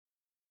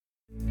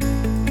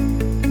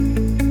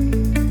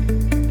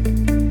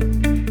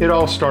It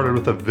all started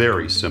with a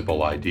very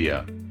simple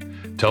idea.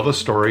 Tell the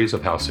stories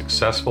of how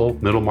successful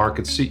middle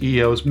market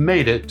CEOs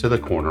made it to the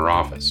corner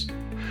office.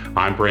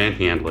 I'm Brant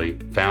Handley,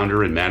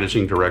 founder and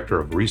managing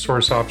director of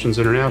Resource Options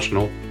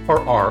International, or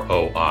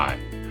ROI.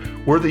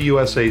 We're the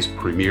USA's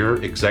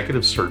premier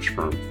executive search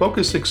firm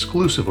focused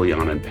exclusively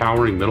on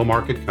empowering middle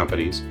market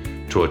companies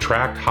to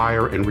attract,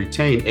 hire, and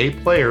retain A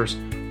players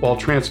while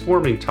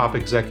transforming top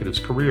executives'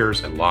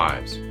 careers and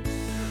lives.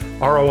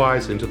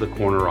 ROI's Into the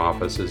Corner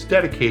office is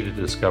dedicated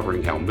to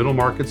discovering how middle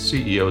market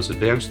CEOs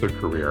advance their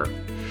career,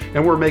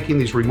 and we're making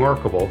these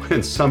remarkable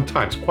and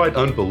sometimes quite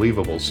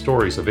unbelievable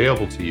stories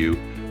available to you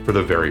for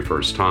the very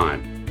first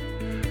time.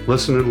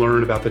 Listen and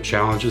learn about the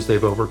challenges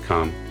they've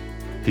overcome,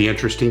 the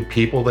interesting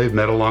people they've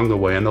met along the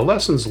way, and the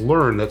lessons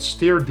learned that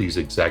steered these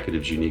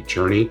executives' unique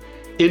journey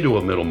into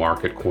a middle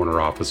market corner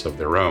office of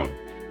their own.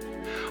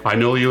 I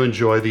know you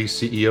enjoy these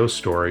CEO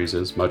stories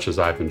as much as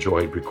I've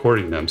enjoyed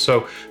recording them.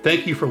 So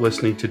thank you for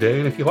listening today.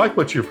 And if you like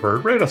what you've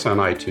heard, rate us on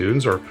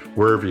iTunes or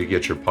wherever you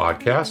get your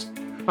podcasts.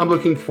 I'm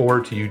looking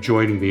forward to you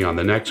joining me on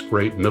the next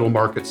great middle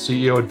market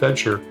CEO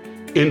adventure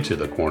into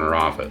the corner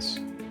office.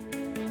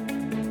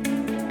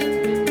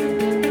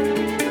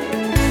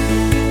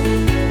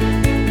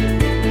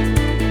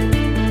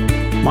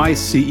 My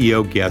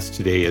CEO guest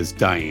today is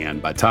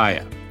Diane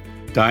Bhatia.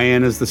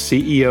 Diane is the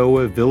CEO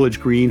of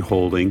Village Green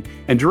Holding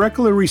and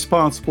directly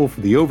responsible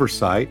for the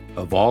oversight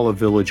of all of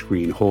Village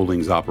Green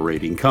Holdings'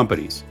 operating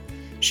companies.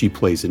 She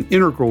plays an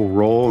integral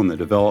role in the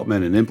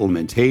development and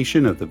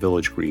implementation of the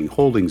Village Green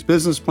Holdings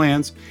business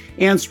plans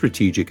and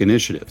strategic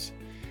initiatives.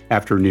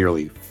 After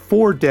nearly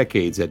 4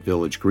 decades at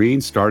Village Green,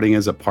 starting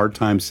as a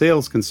part-time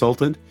sales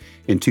consultant,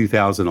 in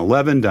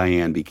 2011,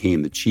 Diane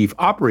became the Chief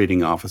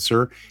Operating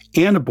Officer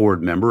and a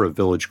board member of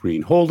Village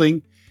Green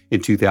Holding. In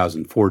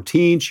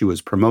 2014, she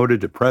was promoted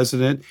to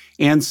President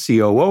and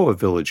COO of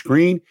Village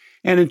Green,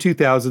 and in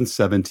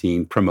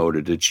 2017,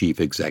 promoted to Chief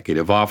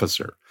Executive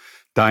Officer.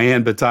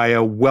 Diane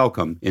Bhatia,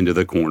 welcome into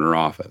the corner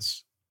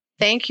office.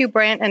 Thank you,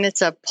 Brant, and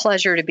it's a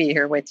pleasure to be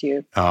here with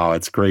you. Oh,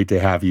 it's great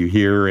to have you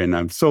here, and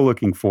I'm so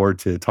looking forward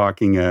to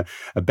talking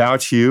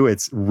about you.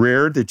 It's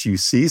rare that you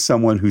see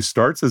someone who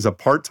starts as a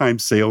part-time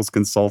sales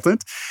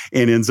consultant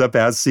and ends up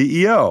as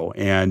CEO,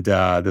 and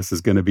this is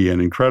going to be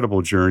an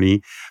incredible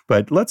journey.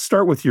 But let's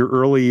start with your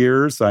early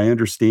years. I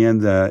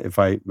understand, if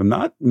I'm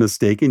not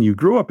mistaken, you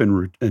grew up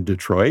in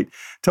Detroit.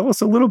 Tell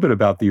us a little bit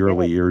about the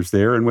early years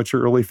there and what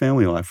your early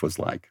family life was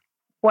like.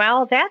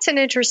 Well, that's an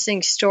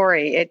interesting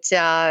story.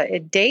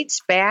 It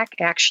dates back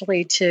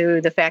actually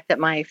to the fact that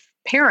my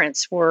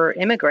parents were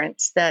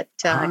immigrants that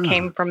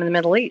came from the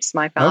Middle East.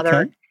 My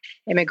father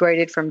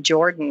immigrated from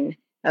Jordan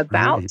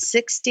about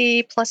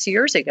 60 plus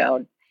years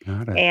ago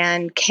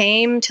and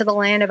came to the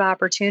land of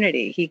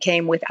opportunity. He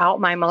came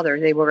without my mother.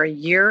 They were a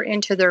year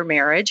into their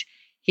marriage.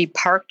 He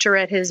parked her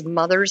at his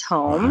mother's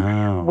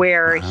home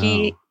where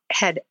he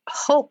had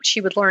hoped she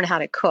would learn how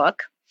to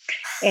cook.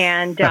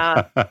 And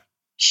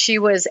she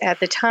was at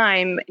the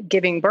time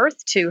giving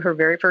birth to her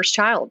very first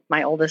child,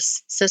 my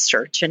oldest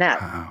sister,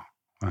 Jeanette.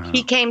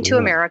 He came to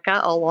America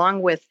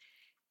along with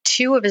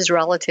 2 of his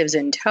relatives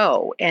in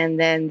tow, and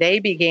then they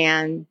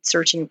began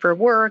searching for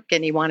work,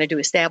 and he wanted to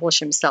establish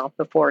himself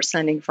before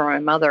sending for my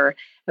mother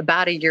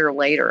about a year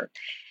later.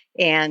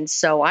 And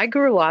so I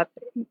grew up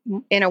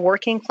in a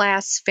working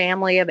class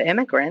family of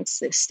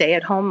immigrants, a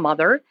stay-at-home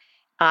mother.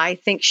 I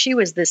think she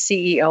was the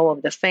CEO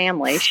of the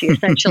family. She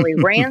essentially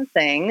ran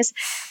things.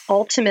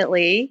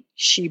 Ultimately,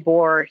 she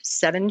bore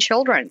 7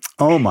 children.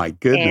 Oh, my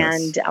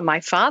goodness. And my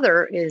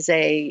father is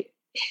a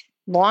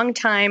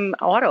longtime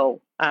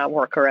auto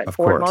worker at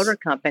Ford Motor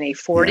Company,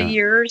 40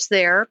 years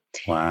there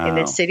in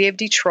the city of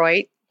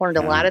Detroit. Learned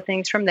a lot of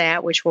things from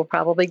that, which we'll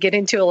probably get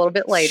into a little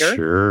bit later.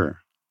 Sure.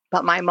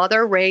 But my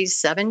mother raised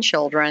 7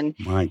 children.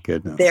 My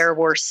goodness. There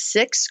were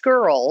 6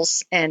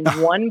 girls and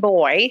 1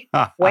 boy.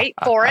 Wait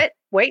for it.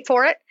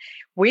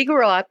 We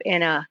grew up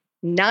in a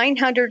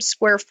 900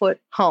 square foot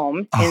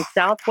home in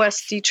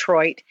Southwest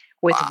Detroit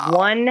with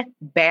 1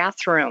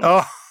 bathroom.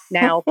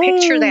 Now,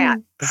 picture that.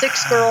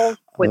 6 girls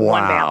with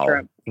 1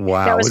 bathroom.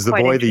 Wow. Was the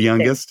boy the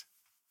youngest?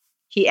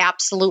 He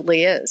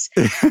absolutely is.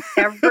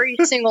 Every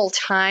single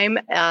time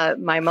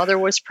my mother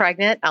was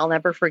pregnant, I'll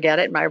never forget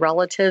it. My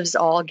relatives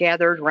all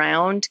gathered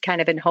round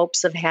kind of in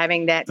hopes of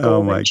having that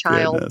golden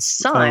child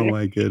son. Oh,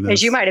 my goodness.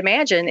 As you might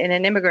imagine, in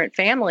an immigrant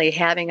family,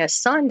 having a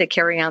son to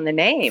carry on the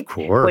name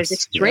was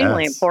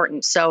extremely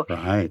important. So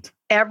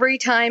every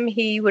time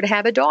he would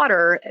have a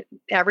daughter,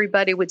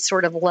 everybody would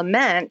sort of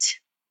lament,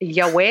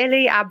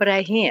 Yaweli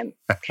Abraham.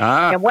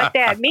 And what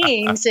that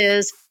means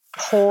is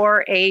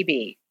poor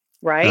Abby.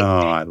 Right?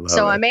 Oh, I love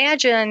so it.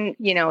 Imagine,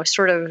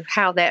 sort of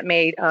how that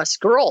made us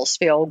girls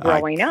feel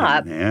growing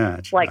up,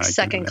 like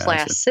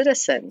second-class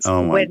citizens.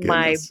 When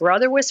my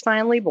brother was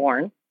finally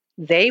born,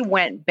 they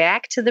went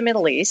back to the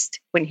Middle East.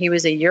 When he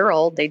was a year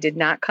old, they did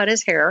not cut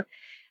his hair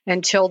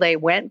until they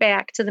went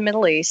back to the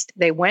Middle East.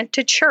 They went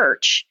to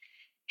church,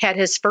 had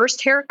his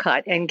first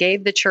haircut, and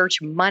gave the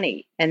church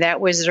money. And that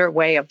was their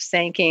way of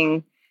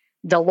thanking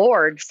the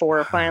Lord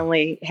for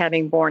finally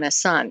having born a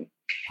son.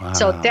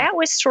 So Wow. that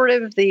was sort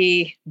of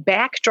the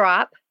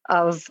backdrop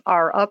of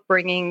our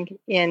upbringing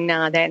in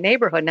that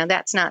neighborhood. Now,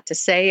 that's not to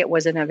say it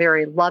wasn't a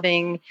very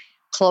loving,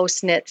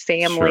 close-knit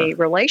family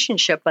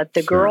relationship, but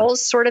the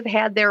girls sort of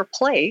had their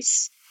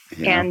place,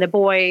 and the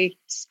boys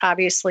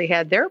obviously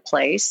had their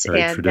place.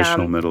 Very and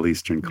traditional Middle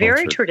Eastern culture.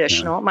 Very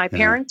traditional. My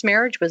parents'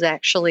 marriage was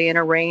actually an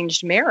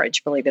arranged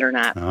marriage, believe it or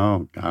not.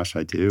 Oh, gosh,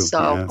 I do.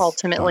 So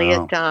ultimately,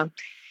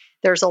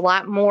 there's a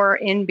lot more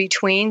in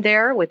between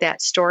there with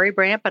that story,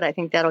 Brant, but I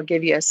think that'll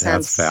give you a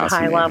sense,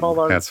 high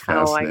level of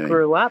how I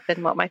grew up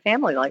and what my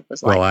family life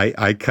was like. Well,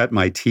 I cut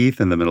my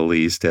teeth in the Middle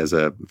East as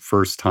a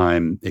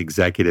first-time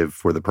executive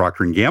for the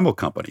Procter & Gamble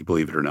company,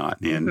 believe it or not,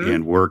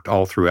 and worked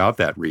all throughout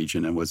that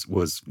region and was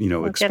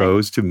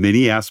exposed to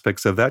many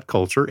aspects of that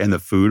culture and the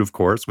food, of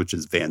course, which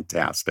is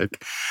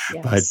fantastic.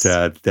 Yes.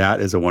 But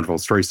that is a wonderful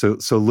story. So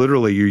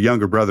literally, your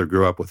younger brother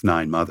grew up with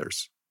 9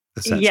 mothers.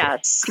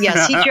 Yes. He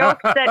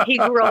joked that he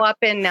grew up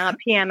in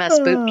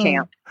PMS boot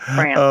camp.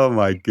 Brant. Oh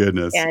my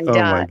goodness! And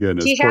my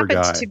goodness! He Poor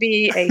happens guy. to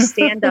be a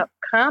stand-up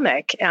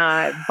comic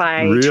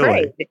by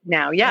trade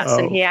now. Yes,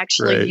 and he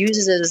actually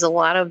uses a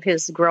lot of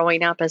his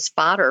growing up as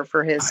fodder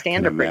for his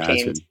stand-up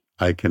routines.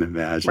 I can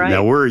imagine. Right.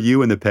 Now, where are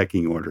you in the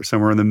pecking order?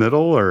 Somewhere in the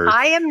middle, or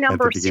I am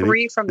number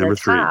 3 from the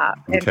top,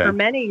 and for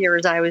many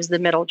years I was the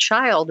middle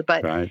child,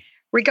 but.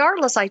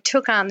 Regardless, I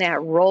took on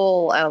that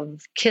role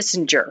of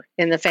Kissinger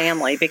in the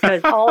family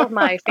because all of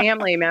my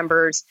family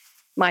members,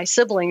 my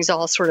siblings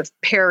all sort of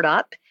paired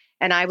up,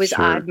 and I was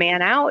odd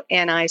man out,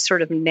 and I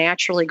sort of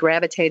naturally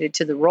gravitated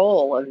to the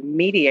role of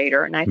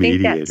mediator. And I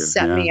think that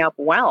set me up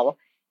well,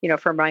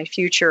 for my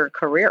future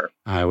career.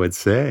 I would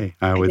say.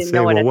 Know it at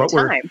the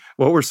time.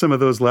 What were some of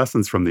those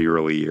lessons from the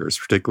early years,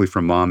 particularly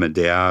from mom and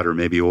dad, or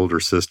maybe older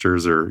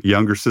sisters or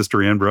younger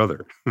sister and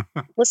brother?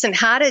 Listen,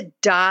 how to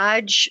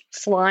dodge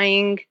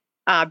flying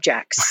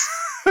objects,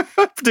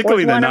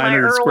 particularly the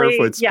 900 square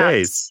foot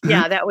space.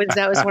 Yeah, that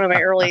was one of my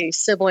early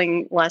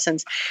sibling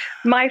lessons.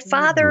 My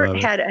father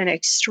had an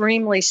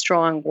extremely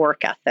strong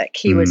work ethic.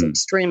 He was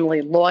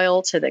extremely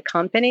loyal to the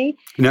company.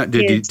 Now,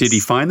 did he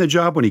find the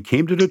job when he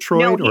came to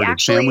Detroit, or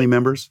did family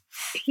members?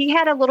 He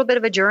had a little bit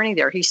of a journey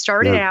there. He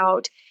started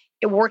out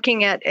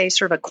working at a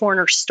sort of a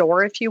corner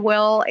store, if you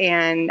will,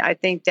 and I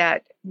think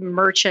that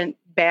merchant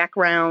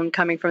background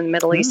coming from the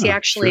Middle East, he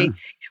actually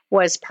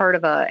was part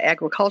of an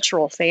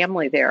agricultural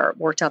family there,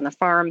 worked on the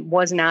farm,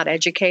 was not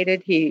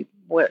educated. He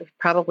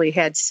probably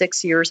had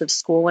 6 years of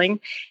schooling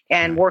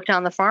and worked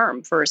on the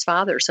farm for his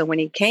father. So when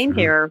he came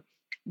here,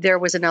 there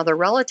was another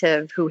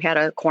relative who had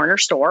a corner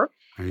store,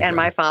 and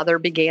my father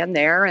began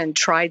there and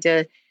tried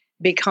to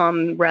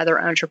become rather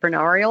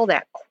entrepreneurial.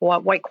 That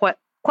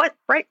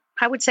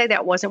I would say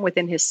that wasn't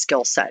within his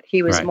skill set.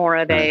 He was more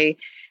of I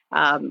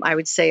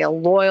would say, a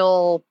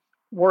loyal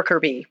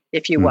worker bee,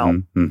 if you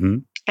will.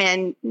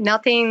 And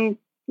nothing,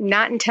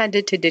 not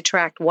intended to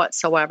detract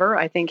whatsoever.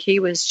 I think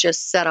he was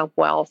just set up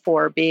well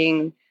for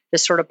being the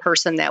sort of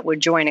person that would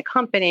join a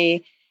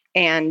company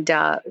and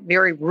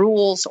very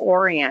rules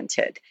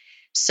oriented.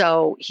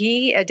 So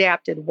he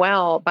adapted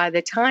well. By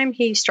the time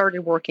he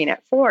started working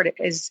at Ford,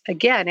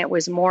 it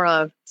was more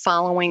of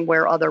following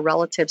where other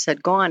relatives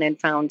had gone and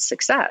found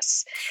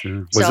success.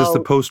 Sure. Was this the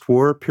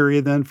post-war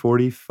period then,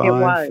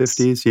 45,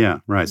 50s?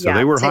 Yeah, right. So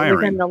they were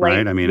hiring,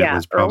 right? I mean, it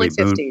was probably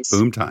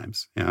boom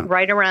times. Yeah.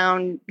 Right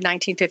around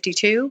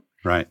 1952,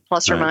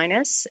 plus or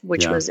minus,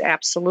 which was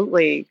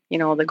absolutely,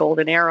 the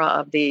golden era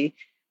of the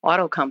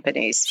auto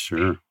companies.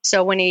 Sure.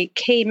 So when he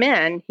came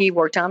in, he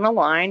worked on the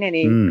line, and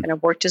he kind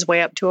of worked his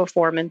way up to a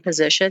foreman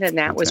position, and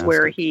that was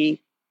where he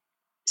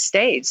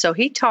stayed. So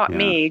he taught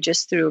me,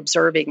 just through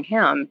observing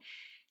him,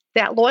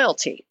 that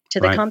loyalty to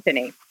the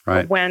company.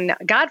 When,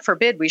 God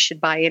forbid, we should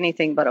buy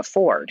anything but a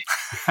Ford.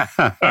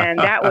 And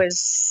that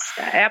was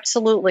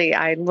absolutely,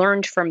 I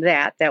learned from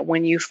that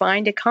when you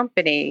find a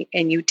company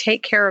and you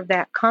take care of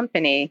that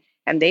company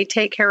and they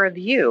take care of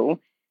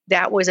you,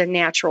 that was a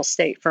natural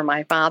state for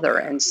my father.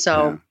 And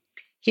so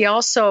he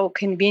also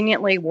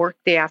conveniently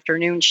worked the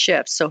afternoon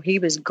shift. So he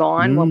was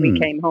gone when we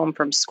came home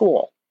from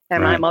school.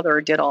 And my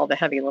mother did all the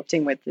heavy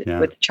lifting with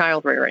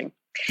child rearing.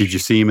 Did you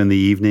see him in the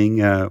evening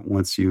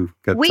once you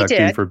got tucked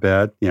in for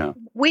bed? Yeah,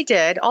 we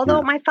did.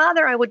 Although my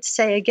father, I would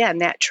say, again,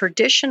 that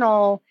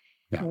traditional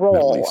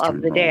role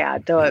of the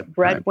dad, the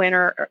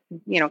breadwinner,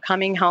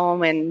 coming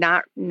home and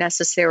not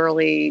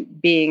necessarily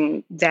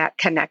being that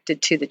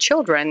connected to the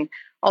children.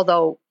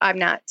 Although I'm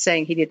not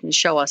saying he didn't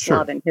show us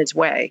love in his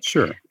way.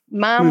 Sure.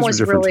 Mom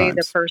was really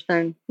the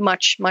person,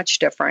 much, much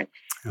different.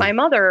 Yeah. My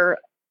mother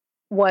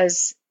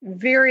was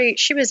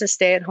she was a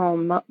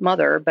stay-at-home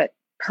mother, but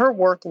her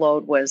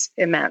workload was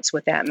immense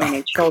with that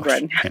many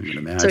children. Gosh, I can't even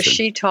imagine. So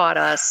she taught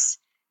us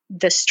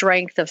the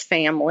strength of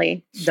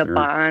family, the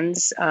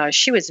bonds.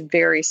 She was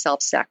very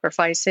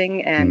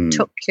self-sacrificing and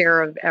took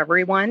care of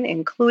everyone,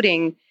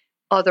 including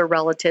other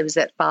relatives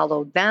that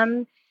followed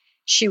them.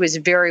 She was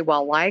very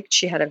well liked.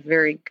 She had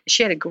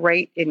a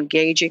great,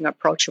 engaging,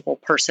 approachable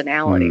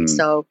personality.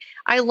 So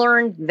I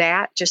learned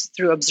that just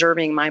through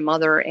observing my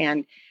mother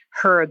and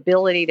her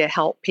ability to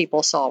help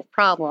people solve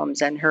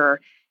problems, and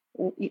her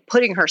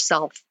putting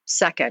herself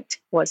second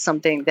was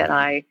something that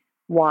I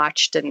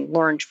watched and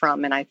learned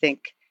from, and I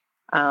think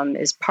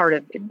is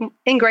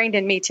ingrained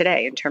in me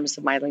today in terms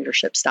of my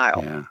leadership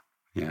style. Yeah.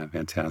 Yeah,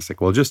 fantastic.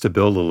 Well, just to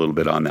build a little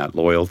bit on that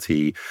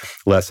loyalty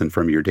lesson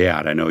from your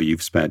dad, I know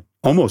you've spent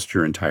almost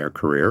your entire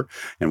career,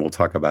 and we'll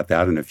talk about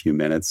that in a few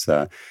minutes,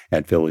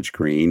 at Village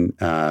Green.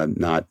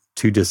 Not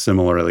too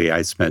dissimilarly,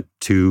 I spent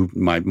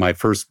my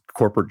first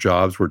corporate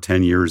jobs were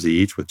 10 years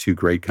each with two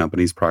great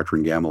companies, Procter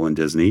 & Gamble and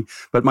Disney.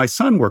 But my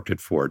son worked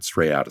at Ford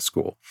straight out of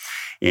school.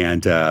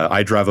 And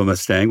I drive a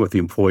Mustang with the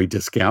employee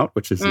discount,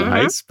 which is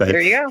nice. But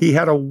he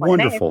had a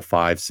wonderful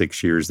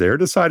 5-6 years there,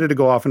 decided to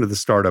go off into the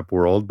startup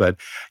world. But,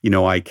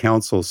 I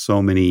counsel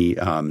so many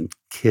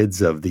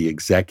kids of the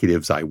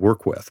executives I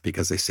work with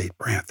because they say,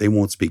 Brant, they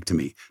won't speak to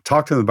me.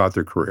 Talk to them about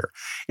their career.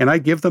 And I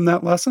give them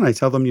that lesson. I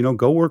tell them,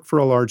 go work for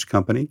a large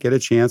company, get a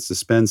chance to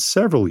spend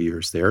several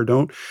years there.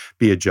 Don't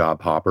be a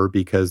job hopper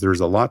because there's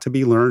a lot to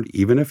be learned,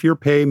 even if your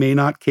pay may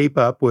not keep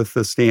up with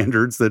the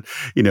standards that,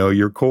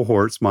 your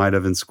cohorts might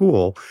have in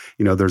school.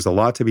 There's a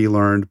lot to be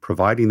learned,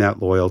 providing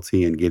that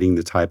loyalty and getting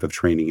the type of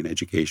training and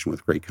education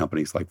with great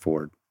companies like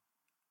Ford.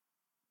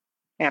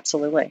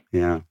 Absolutely.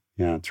 Yeah.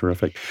 Yeah,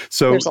 terrific.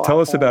 So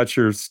tell us about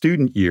your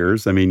student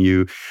years. I mean,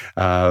 you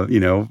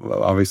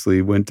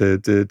obviously went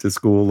to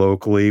school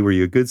locally. Were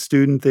you a good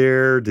student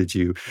there? Did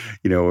you,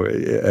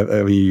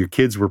 your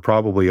kids were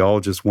probably all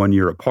just 1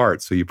 year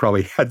apart. So you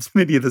probably had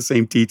many of the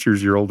same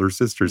teachers your older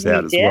sisters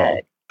had as well.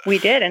 We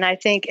did. And I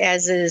think,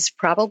 as is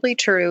probably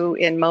true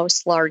in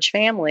most large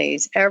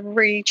families,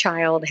 every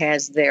child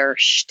has their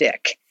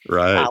shtick.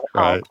 Right.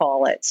 I'll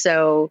call it.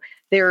 So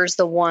there's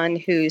the one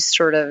who's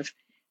sort of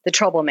the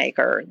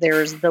troublemaker.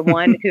 There's the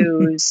one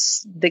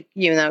who's the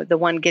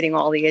one getting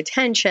all the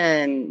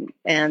attention,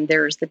 and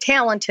there's the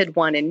talented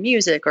one in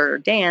music or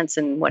dance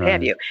and what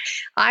have you.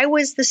 I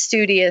was the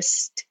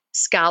studious,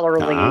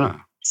 scholarly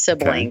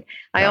sibling. Okay.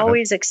 I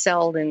always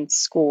excelled in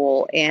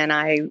school, and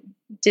I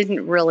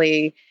didn't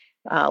really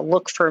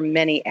look for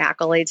many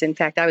accolades. In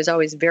fact, I was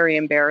always very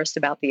embarrassed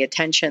about the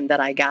attention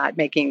that I got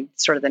making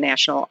sort of the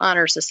National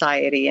Honor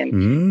Society,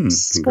 and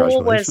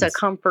school was a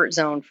comfort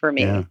zone for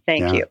me.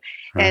 Thank you.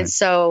 Right. And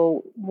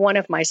so one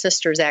of my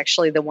sisters,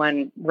 actually the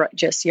one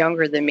just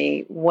younger than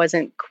me,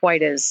 wasn't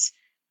quite as,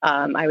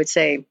 I would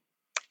say,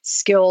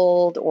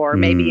 skilled, or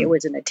maybe it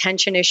was an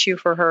attention issue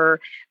for her,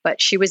 but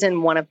she was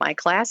in one of my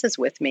classes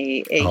with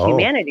me, a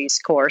humanities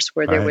course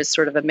where there was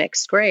sort of a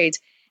mixed grades.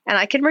 And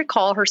I can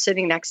recall her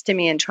sitting next to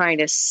me and trying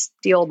to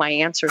steal my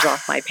answers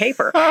off my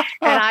paper. And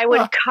I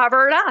would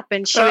cover it up.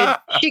 And she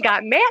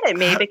got mad at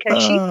me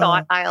because she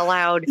thought I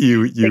allowed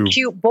the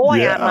cute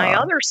boy on my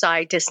other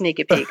side to sneak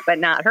a peek, but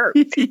not her.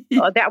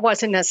 That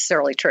wasn't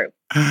necessarily true.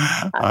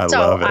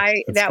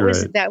 That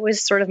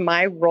was sort of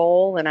my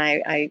role. And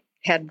I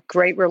had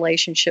great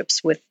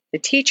relationships with the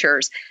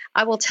teachers.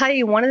 I will tell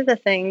you, one of the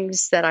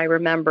things that I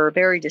remember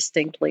very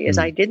distinctly is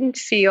I didn't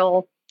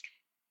feel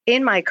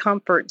in my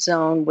comfort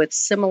zone with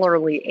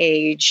similarly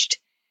aged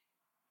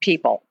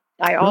people.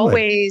 I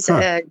always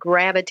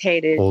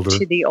gravitated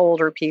to the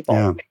older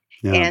people.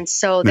 Yeah. And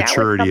so that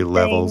maturity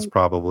levels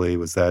probably,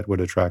 was that what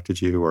attracted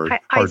you, or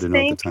hard to know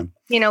at the time?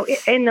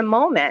 In the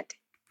moment,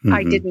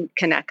 I didn't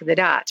connect the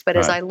dots. But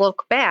as I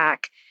look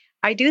back,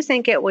 I do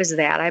think it was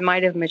that I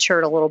might have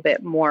matured a little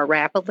bit more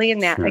rapidly.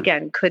 And that,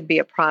 again, could be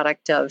a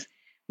product of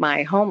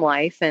my home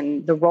life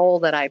and the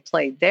role that I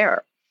played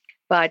there.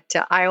 But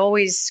I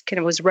always kind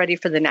of was ready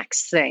for the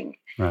next thing.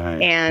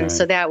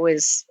 So that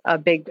was a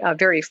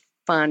very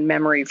fun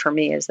memory for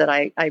me, is that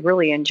I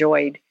really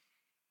enjoyed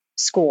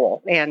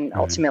school. And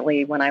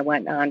ultimately, when I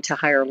went on to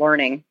higher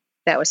learning,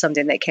 that was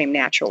something that came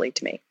naturally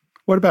to me.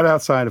 What about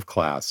outside of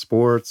class?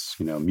 Sports,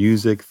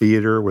 music,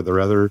 theater? Were there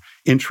other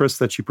interests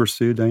that you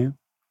pursued, Diane?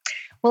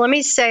 Well, let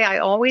me say I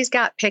always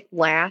got picked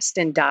last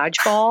in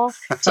dodgeball,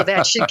 so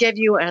that should give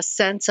you a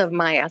sense of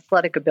my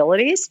athletic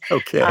abilities.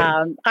 Okay.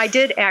 I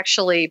did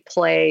actually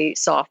play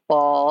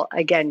softball,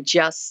 again,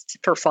 just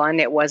for fun.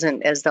 It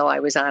wasn't as though I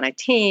was on a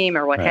team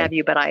or what have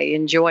you, but I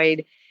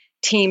enjoyed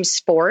team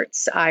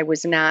sports. It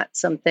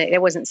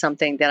wasn't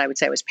something that I would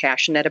say I was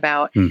passionate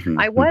about.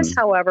 I was,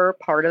 however,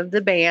 part of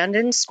the band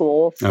in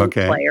school, flute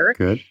player.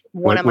 Good.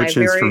 Which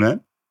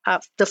instrument?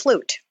 The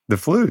flute. The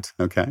flute,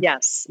 okay.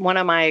 Yes. One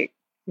of my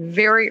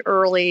very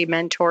early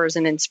mentors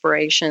and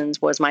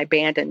inspirations was my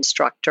band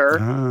instructor,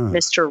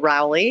 Mr.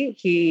 Rowley.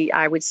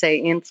 I would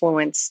say, he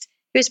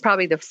was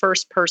probably the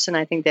first person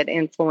I think that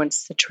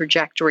influenced the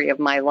trajectory of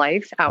my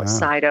life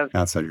outside of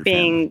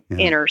being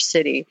inner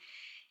city.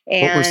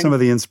 And what were some of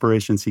the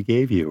inspirations he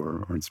gave you,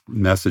 or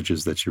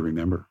messages that you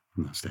remember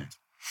from those days?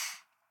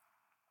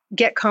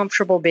 Get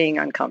comfortable being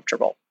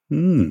uncomfortable.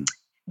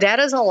 That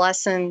is a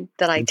lesson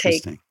that I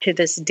take to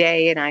this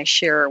day, and I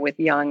share with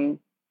young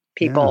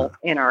people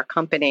in our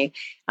company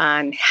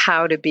on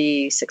how to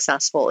be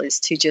successful, is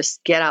to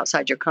just get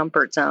outside your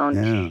comfort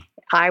zone.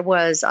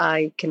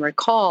 I can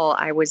recall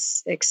I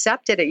was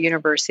accepted at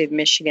University of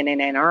Michigan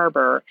in Ann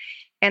Arbor,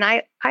 and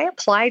I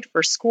applied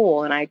for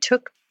school, and I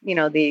took,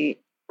 the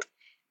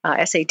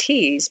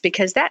SATs,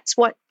 because that's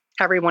what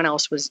everyone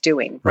else was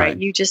doing, right?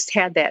 You just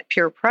had that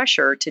peer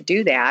pressure to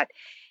do that.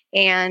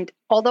 And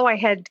although I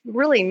had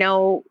really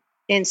no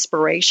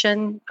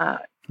inspiration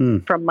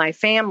from my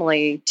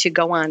family to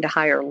go on to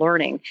higher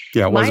learning.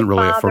 Yeah, it wasn't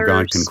really a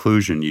foregone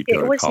conclusion you'd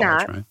go to college,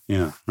 not. Right?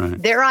 Yeah,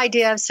 right. Their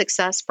idea of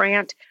success,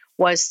 Brant,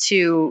 was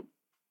to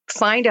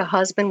find a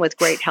husband with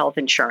great health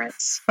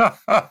insurance.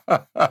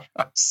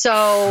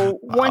 So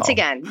once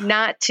again,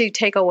 not to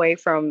take away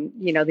from,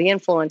 the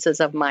influences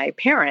of my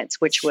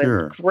parents, which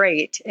was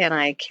great and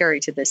I carry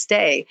to this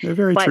day. They're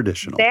very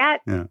traditional. That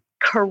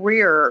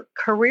career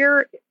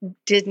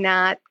did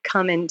not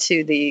come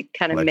into the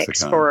kind of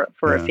mix for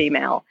a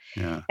female.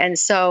 Yeah. And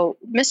so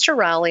Mr.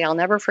 Rowley, I'll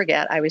never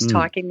forget, I was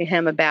talking to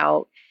him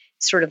about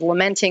sort of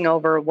lamenting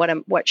over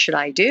what should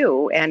I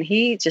do? And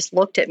he just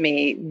looked at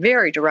me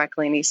very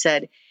directly and he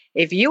said,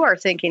 if you are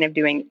thinking of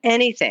doing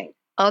anything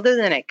other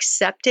than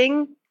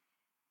accepting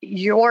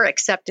your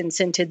acceptance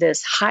into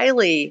this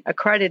highly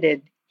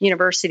accredited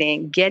university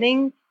and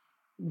getting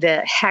the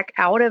heck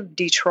out of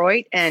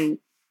Detroit and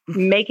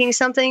making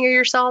something of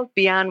yourself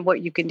beyond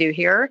what you can do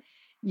here,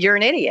 you're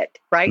an idiot,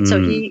 right?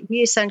 So he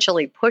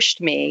essentially pushed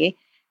me.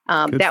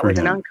 That was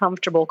an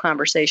uncomfortable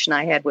conversation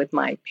I had with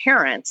my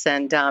parents.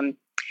 And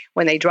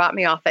when they dropped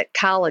me off at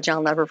college,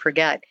 I'll never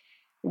forget,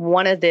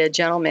 one of the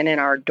gentlemen in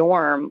our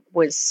dorm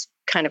was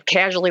kind of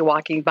casually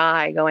walking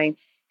by going,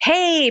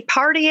 hey,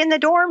 party in the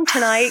dorm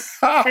tonight.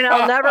 And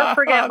I'll never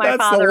forget my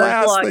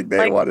father's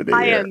look.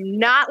 I am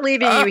not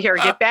leaving you here.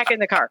 Get back in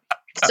the car.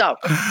 So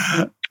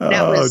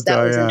that was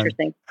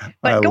interesting.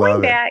 But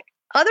going back,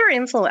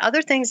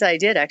 other things I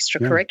did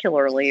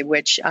extracurricularly,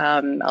 which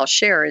I'll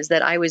share, is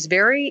that I was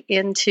very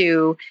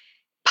into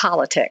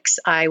politics.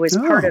 I was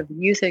part of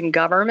youth in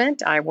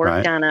government. I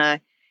worked on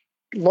a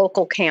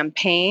local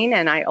campaign,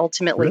 and I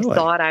ultimately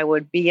thought I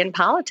would be in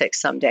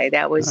politics someday.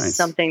 That was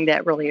something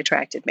that really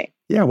attracted me.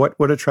 Yeah.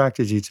 What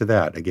attracted you to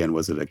that? Again,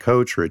 was it a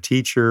coach or a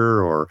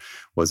teacher, or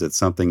was it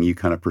something you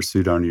kind of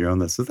pursued on your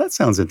own? So that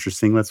sounds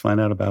interesting. Let's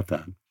find out about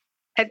that.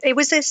 It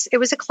was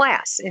a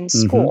class in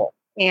school,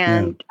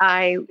 and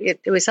it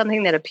was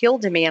something that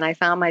appealed to me, and I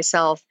found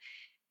myself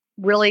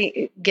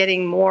really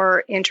getting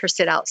more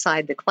interested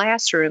outside the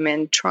classroom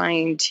and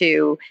trying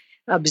to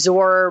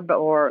absorb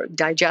or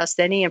digest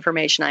any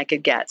information I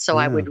could get. So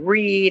I would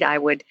read, I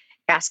would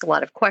ask a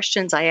lot of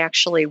questions. I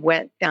actually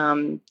went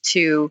down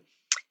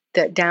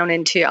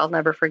into, I'll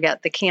never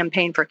forget, the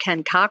campaign for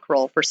Ken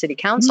Cockrell for city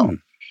council.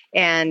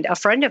 And a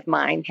friend of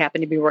mine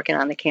happened to be working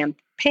on the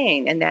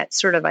campaign. And that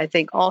sort of, I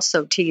think,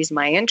 also teased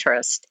my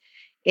interest.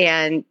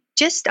 And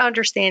just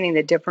understanding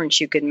the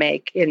difference you could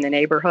make in the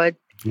neighborhood.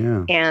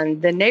 Yeah.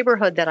 And the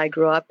neighborhood that I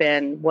grew up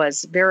in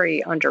was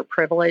very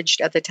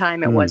underprivileged at the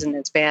time. It wasn't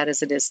as bad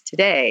as it is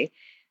today.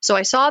 So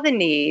I saw the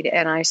need,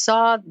 and I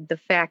saw the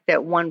fact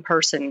that one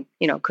person,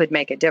 could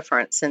make a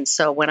difference. And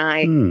so when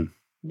I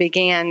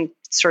began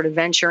sort of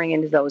venturing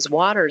into those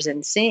waters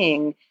and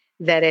seeing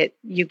that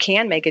you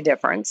can make a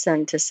difference,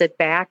 and to sit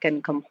back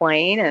and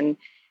complain and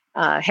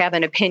have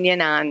an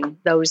opinion on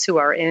those who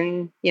are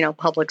in,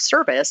 public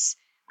service,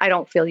 I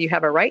don't feel you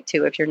have a right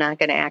to if you're not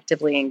going to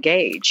actively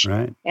engage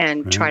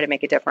and try to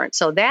make a difference.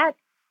 So that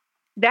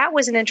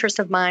was an interest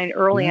of mine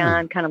early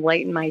on, kind of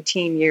late in my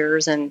teen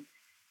years, and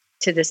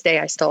to this day,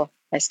 I still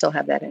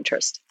have that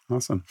interest.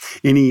 Awesome.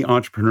 Any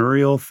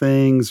entrepreneurial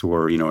things,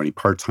 or any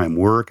part-time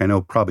work? I know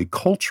probably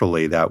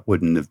culturally that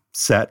wouldn't have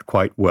sat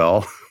quite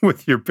well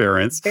with your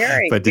parents.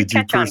 But did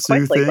you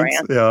pursue things?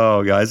 Brant.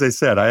 Oh, as I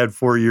said, I had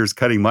 4 years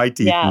cutting my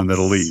teeth in the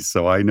Middle East,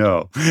 so I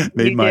know.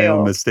 Made my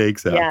own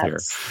mistakes out there.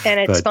 And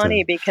it's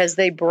funny because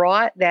they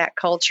brought that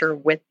culture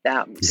with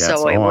them.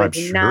 So it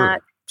was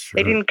not. Sure.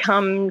 They didn't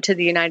come to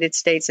the United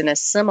States and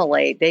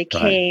assimilate. They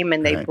came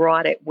and they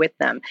brought it with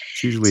them.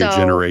 It's usually a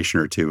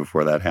generation or two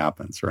before that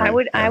happens,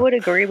 right? I would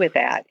agree with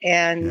that.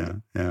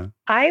 And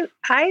I'm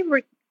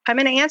going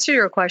to answer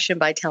your question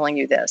by telling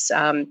you this.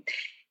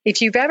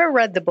 If you've ever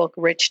read the book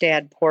Rich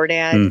Dad, Poor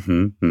Dad,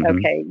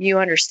 okay, you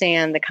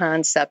understand the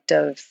concept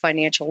of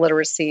financial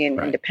literacy and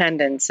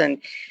independence.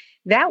 And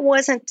that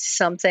wasn't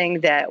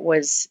something that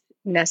was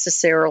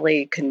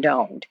necessarily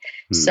condoned.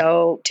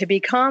 So to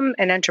become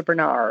an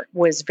entrepreneur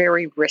was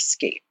very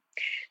risky.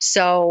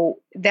 So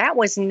that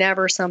was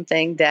never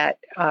something that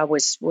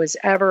was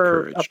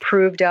ever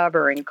approved of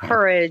or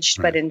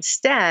encouraged, but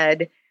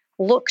instead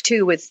looked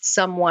to with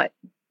somewhat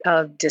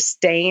of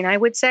disdain, I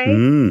would say,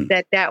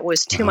 that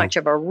was too much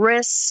of a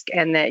risk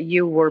and that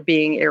you were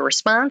being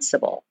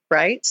irresponsible,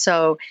 right?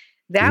 So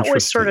that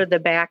was sort of the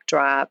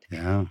backdrop.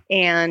 Yeah.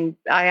 And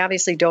I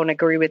obviously don't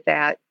agree with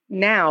that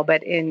now,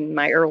 but in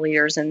my early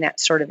years and that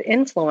sort of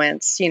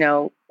influence,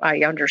 I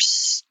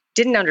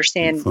didn't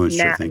understand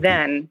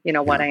then,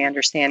 what I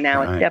understand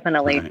now. It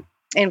definitely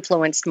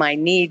influenced my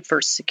need for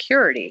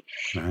security.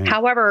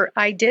 However,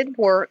 I did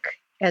work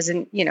as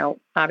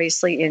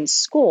obviously in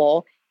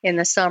school in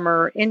the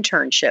summer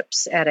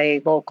internships at a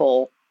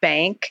local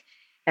bank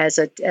as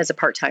a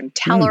part-time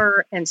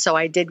teller. And so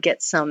I did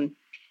get some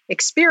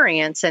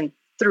experience, and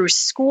through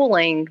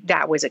schooling,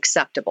 that was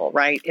acceptable,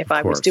 right? If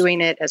I was doing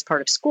it as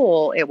part of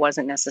school, it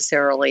wasn't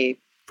necessarily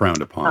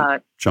frowned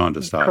upon,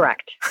 jaundiced style.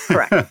 Correct.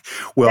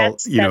 Well,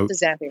 that's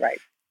exactly right.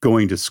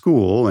 Going to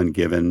school and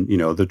given,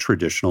 the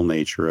traditional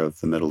nature of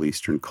the Middle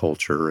Eastern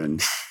culture,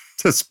 and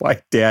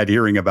despite Dad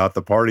hearing about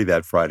the party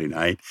that Friday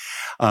night,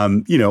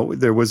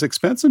 there was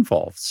expense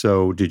involved.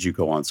 So did you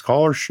go on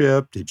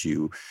scholarship? Did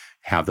you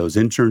have those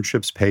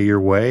internships pay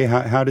your way?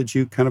 How did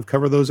you kind of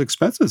cover those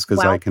expenses?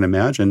 Because I can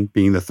imagine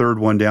being the third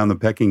one down the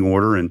pecking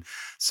order and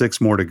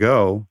 6 more to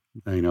go,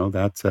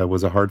 that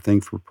was a hard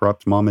thing for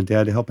perhaps Mom and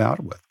Dad to help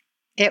out with.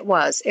 It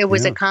was. It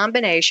was a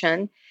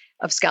combination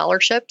of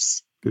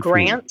scholarships,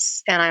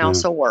 grants, and I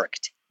also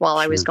worked while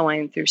I was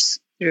going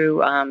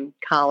through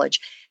college.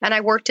 And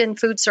I worked in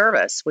food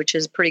service, which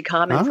is pretty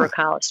common for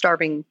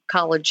starving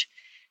college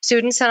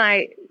students. And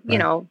I,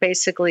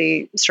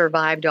 basically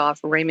survived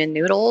off ramen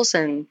noodles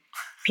and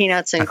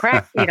peanuts and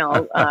crackers,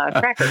 peanut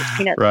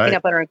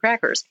butter and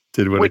crackers,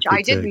 which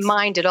I didn't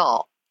mind at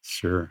all.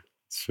 Sure.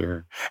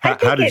 I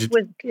think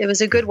it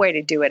was a good way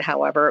to do it,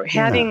 however.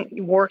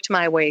 Having worked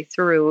my way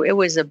through, it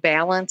was a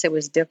balance. It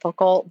was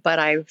difficult, but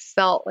I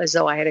felt as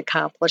though I had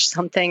accomplished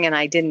something and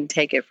I didn't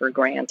take it for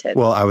granted.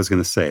 Well, I was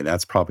going to say,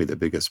 that's probably the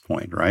biggest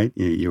point, right?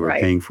 You were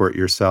paying for it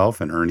yourself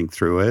and earning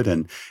through it,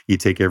 and you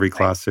take every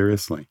class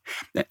seriously.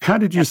 How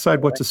did you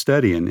decide what to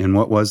study, and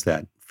what was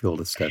that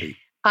field of study?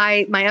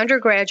 My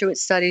undergraduate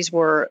studies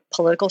were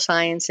political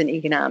science and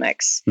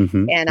economics.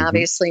 And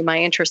obviously my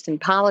interest in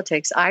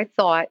politics, I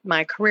thought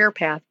my career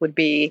path would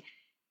be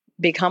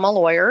become a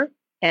lawyer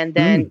and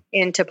then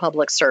into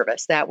public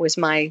service. That was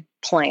my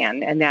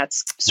plan. And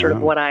that's sort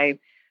of what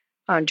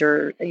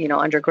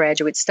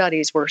undergraduate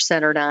studies were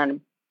centered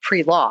on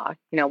pre-law.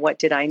 What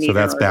did I need? So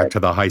that's back to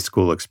the high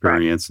school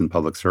experience in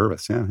public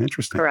service. Yeah,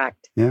 interesting.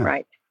 Correct. Yeah.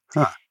 Right.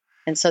 Huh.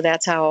 And so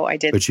that's how I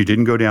did. But you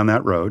didn't go down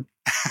that road.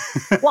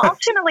 Well,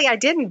 ultimately I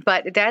didn't,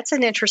 but that's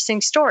an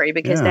interesting story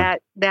because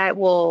that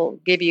will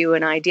give you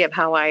an idea of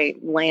how I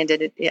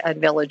landed at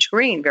Village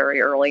Green very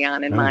early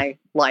on in my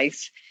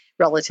life,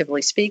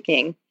 relatively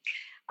speaking.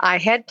 I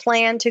had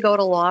planned to go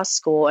to law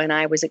school, and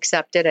I was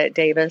accepted at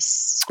Davis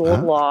School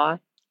of Law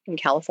in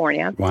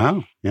California.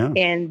 Wow. Yeah.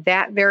 And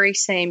that very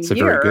same it's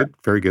year. A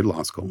very good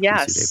law school.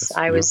 Yes.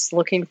 I was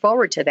looking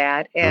forward to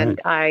that. And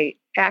I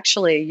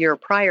actually a year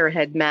prior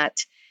had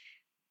met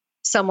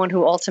someone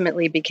who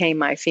ultimately became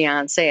my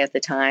fiance at the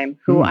time,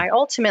 who I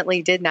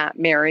ultimately did not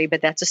marry, but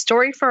that's a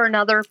story for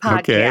another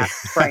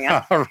podcast,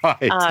 Brant.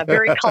 Right.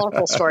 Very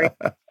colorful story.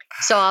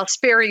 So I'll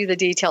spare you the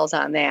details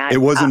on that. It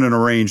wasn't an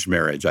arranged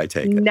marriage, I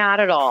take it. Not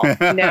at all.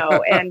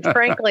 No. And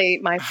frankly,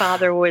 my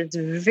father was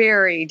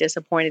very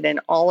disappointed in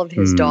all of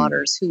his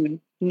daughters, who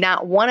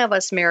not one of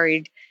us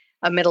married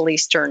a Middle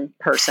Eastern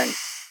person.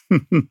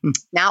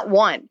 Not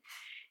one.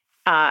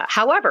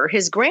 However,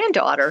 his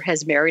granddaughter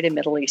has married a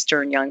Middle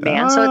Eastern young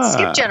man. So it's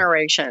skipped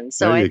generations.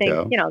 So I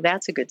think,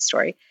 that's a good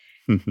story.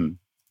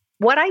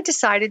 What I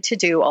decided to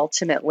do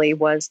ultimately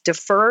was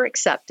defer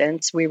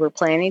acceptance. We were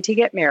planning to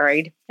get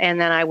married, and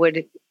then I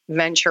would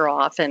venture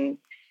off and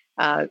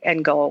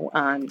go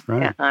on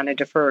a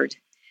deferred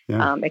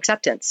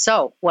acceptance.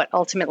 So what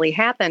ultimately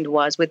happened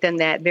was within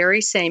that very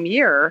same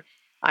year,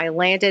 I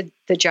landed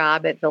the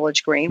job at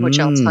Village Green, which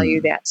I'll tell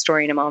you that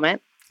story in a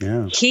moment.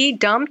 Yeah. He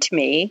dumped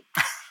me.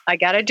 I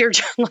got a Dear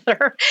John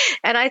letter,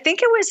 and I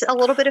think it was a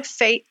little bit of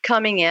fate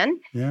coming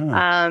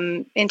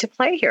into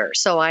play here.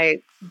 So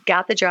I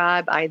got the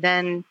job. I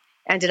then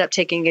ended up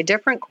taking a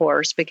different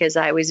course because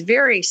I was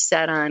very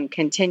set on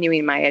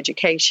continuing my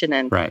education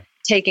and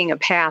taking a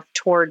path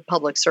toward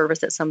public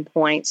service at some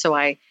point. So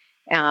I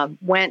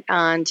went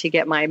on to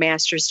get my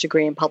master's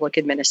degree in public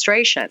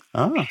administration.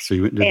 So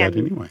you did that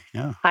anyway.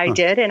 Yeah, I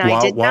did, and I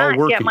did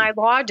not get my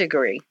law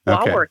degree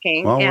while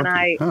working.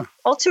 I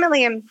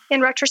ultimately,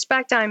 in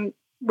retrospect, I'm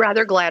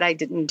rather glad I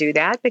didn't do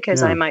that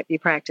because I might be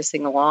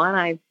practicing law and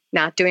I'm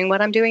not doing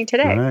what I'm doing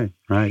today.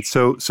 Right.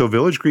 So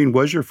Village Green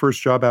was your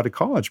first job out of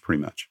college,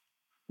 pretty much.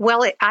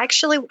 Well,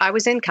 I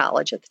was in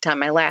college at the time,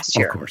 my last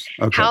year. Of course.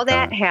 Okay. How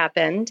that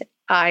happened,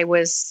 I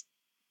was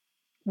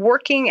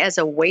working as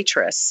a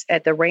waitress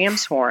at the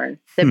Ramshorn,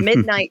 the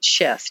midnight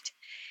shift.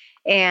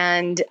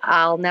 And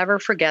I'll never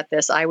forget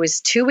this. I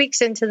was 2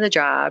 weeks into the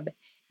job.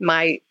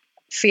 My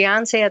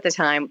fiance at the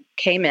time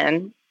came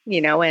in,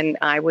 and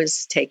I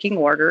was taking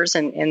orders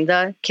and in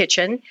the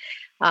kitchen.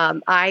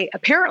 I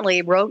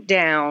apparently wrote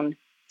down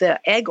the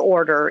egg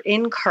order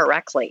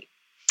incorrectly.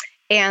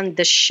 And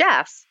the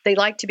chef, they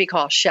like to be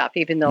called chef,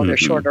 even though they're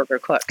short order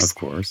cooks. Of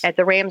course. At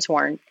the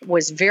Ramshorn,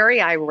 was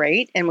very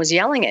irate and was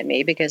yelling at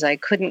me because I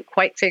couldn't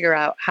quite figure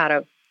out how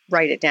to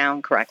write it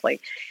down correctly.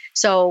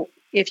 So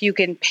if you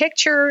can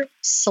picture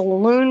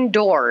saloon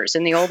doors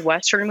in the old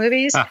Western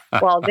movies,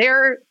 well,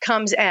 there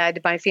comes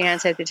Ed, my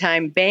fiance at the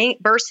time,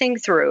 bursting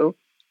through,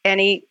 and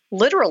he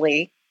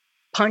literally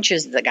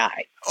punches the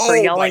guy for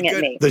yelling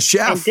at me. The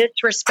chef. And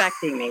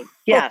disrespecting me.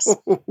 Yes.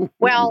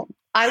 Well,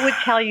 I would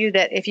tell you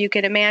that if you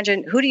can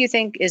imagine, who do you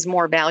think is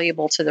more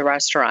valuable to the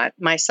restaurant,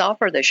 myself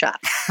or the chef?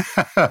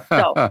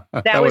 So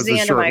that was the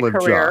end of my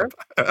career,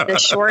 the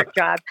short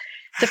job.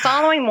 The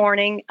following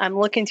morning, I'm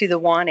looking through the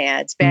want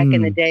ads back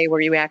in the day where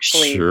you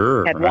actually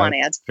had want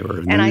ads.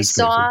 And I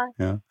saw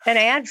an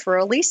ad for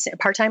a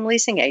part-time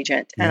leasing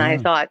agent. And I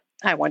thought,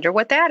 I wonder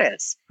what that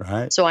is.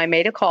 Right. So I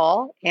made a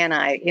call and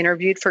I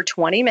interviewed for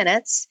 20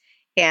 minutes.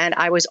 And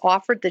I was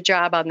offered the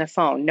job on the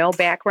phone. No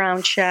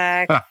background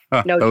check,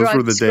 no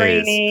drug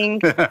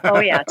screening. Oh,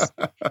 yes.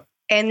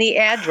 And the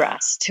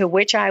address to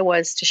which I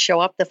was to show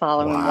up the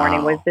following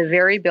morning was the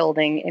very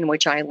building in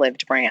which I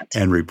lived, Brant.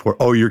 And report.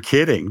 Oh, you're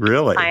kidding.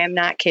 Really? I am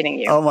not kidding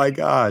you. Oh, my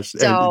gosh.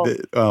 So,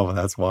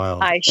 that's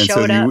wild. I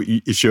showed up.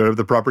 You showed up at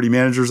the property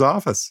manager's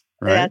office,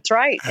 right? That's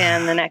right.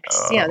 And the next,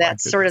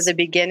 that's sort of the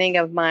beginning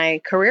of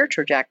my career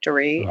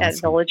trajectory at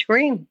Village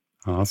Green.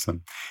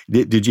 Awesome.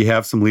 Did you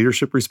have some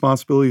leadership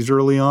responsibilities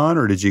early on,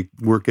 or did you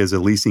work as a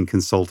leasing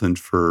consultant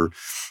for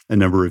a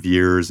number of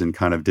years and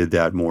kind of did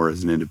that more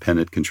as an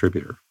independent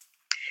contributor?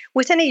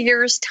 Within a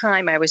year's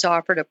time, I was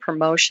offered a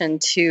promotion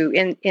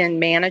to in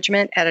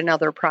management at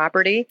another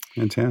property.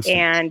 Fantastic.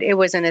 And it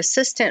was an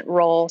assistant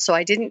role, so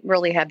I didn't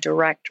really have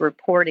direct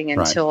reporting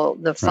until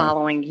the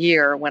following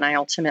year when I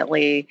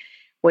ultimately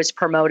was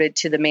promoted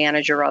to the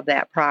manager of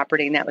that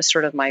property. And that was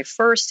sort of my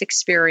first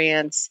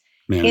experience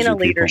in a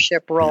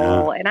leadership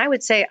role. Yeah. And I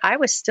would say I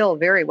was still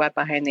very wet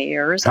behind the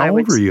ears. How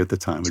old were you at the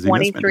time? Was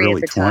 23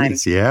 at the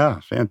 20s? time. Yeah,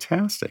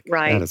 fantastic.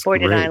 Right. Boy,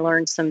 did I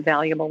learn some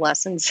valuable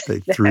lessons. They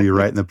threw you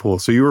right in the pool.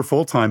 So you were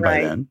full-time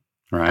by then,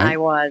 right? I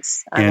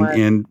was.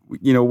 And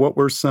what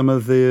were some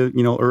of the,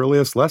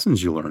 earliest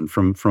lessons you learned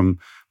from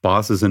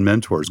bosses and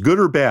mentors, good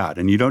or bad?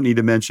 And you don't need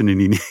to mention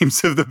any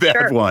names of the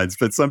bad ones,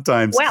 but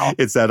sometimes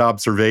it's that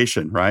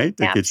observation, right?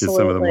 That gets you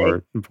some of the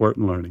more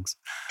important learnings.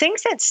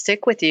 Things that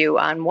stick with you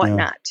on what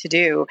not to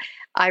do.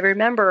 I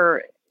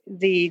remember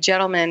the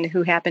gentleman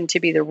who happened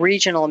to be the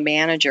regional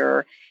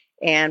manager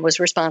and was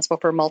responsible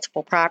for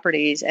multiple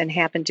properties and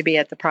happened to be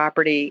at the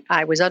property.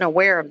 I was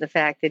unaware of the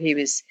fact that he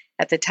was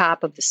at the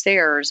top of the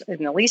stairs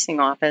in the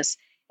leasing office,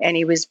 and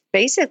he was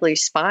basically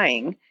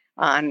spying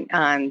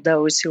on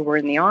those who were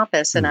in the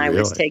office, and I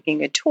was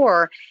taking a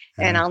tour,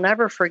 and I'll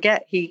never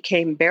forget, he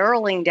came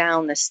barreling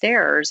down the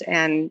stairs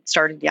and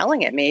started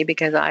yelling at me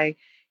because I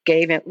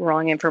gave it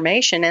wrong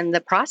information, and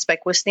the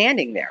prospect was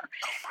standing there.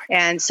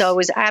 And so it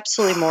was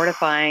absolutely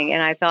mortifying,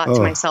 and I thought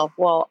to myself,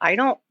 well, I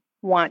don't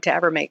want to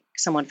ever make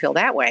someone feel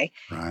that way.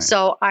 Right.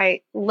 So I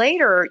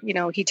later,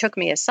 he took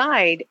me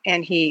aside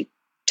and he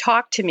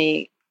talked to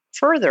me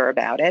further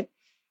about it.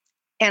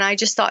 And I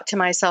just thought to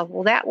myself,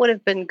 well, that would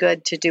have been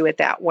good to do it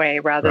that way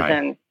rather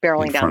than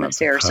barreling down the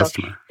stairs. So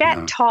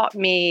that taught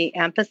me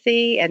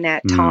empathy, and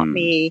that taught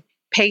me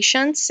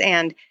patience,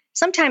 and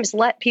sometimes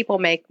let people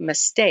make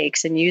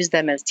mistakes and use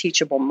them as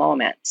teachable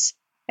moments.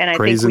 And I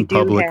Praise think we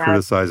in public, do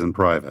criticize in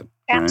private.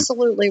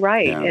 Absolutely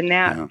right. Yeah, and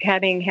that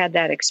having had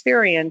that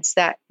experience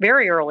that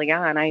very early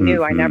on, I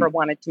knew I never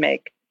wanted to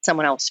make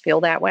someone else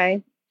feel that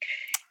way.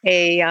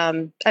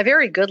 A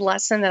very good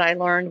lesson that I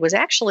learned was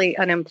actually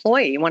an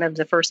employee, one of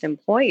the first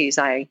employees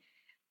I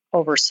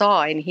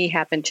oversaw, and he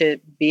happened to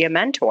be a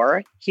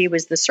mentor. He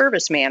was the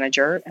service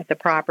manager at the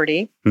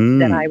property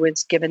that I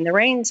was given the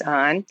reins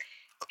on.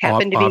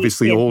 Happened to be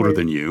obviously older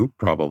than you,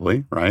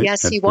 probably, right?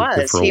 Yes, he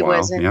was. He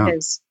was in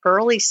his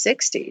early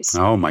 60s.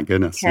 Oh, my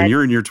goodness. And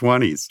you're in your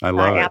 20s. I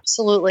love it. I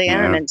absolutely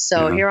am. And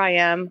so here I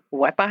am,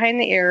 wet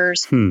behind the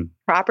ears,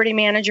 property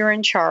manager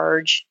in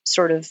charge,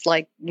 sort of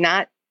like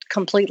not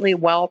completely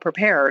well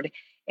prepared,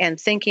 and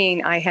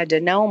thinking I had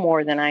to know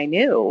more than I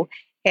knew,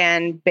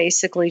 and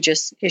basically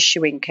just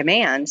issuing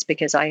commands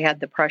because I had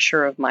the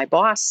pressure of my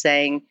boss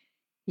saying,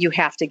 you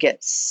have to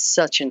get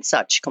such and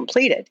such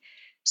completed.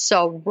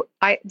 So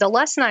the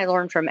lesson I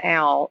learned from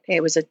Al,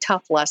 it was a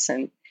tough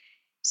lesson.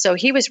 So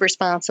he was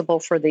responsible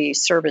for the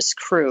service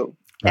crew.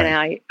 Right.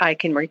 And I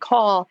can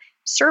recall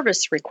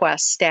service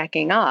requests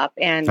stacking up.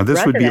 And now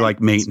this would be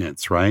like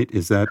maintenance, right?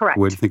 Is that correct?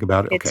 The way to think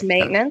about it? It's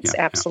maintenance,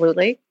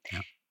 absolutely. Yeah.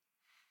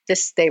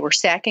 They were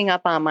stacking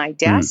up on my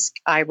desk,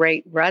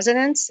 irate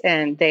residents,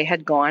 and they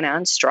had gone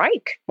on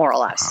strike, more or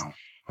less. Wow.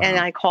 And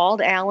I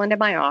called Al into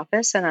my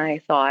office, and I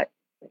thought,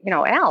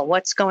 Al,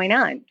 what's going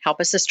on?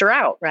 Help a sister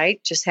out,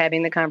 right? Just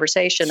having the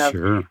conversation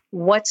of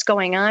what's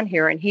going on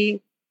here. And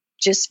he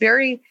just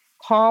very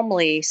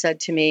calmly said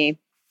to me,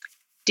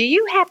 do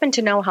you happen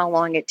to know how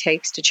long it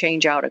takes to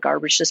change out a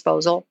garbage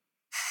disposal?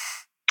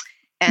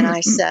 And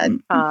I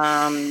said,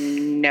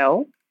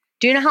 no.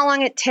 Do you know how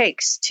long it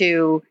takes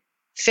to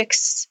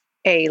fix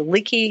a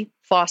leaky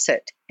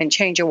faucet and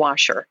change a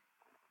washer?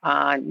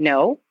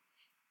 No.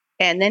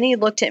 And then he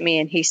looked at me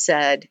and he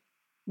said,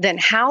 then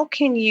how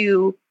can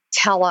you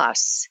tell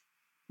us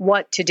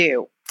what to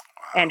do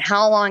and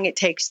how long it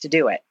takes to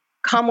do it?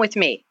 Come with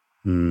me.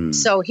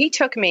 So he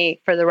took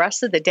me for the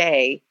rest of the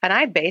day, and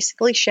I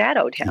basically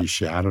shadowed him. You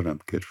shadowed him.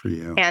 Good for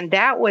you. And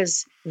that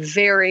was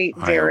very,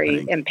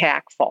 very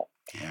impactful.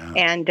 Yeah.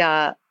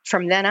 And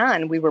from then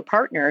on, we were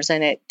partners,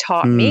 and it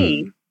taught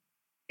me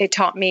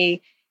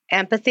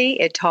empathy.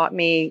 It taught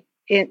me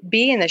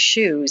be in the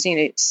shoes,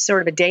 it's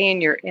sort of a day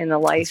in the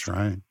life. That's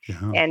right.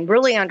 Yeah. And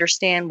really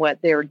understand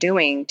what they're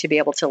doing to be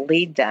able to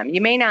lead them.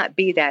 You may not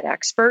be that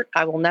expert.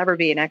 I will never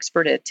be an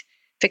expert at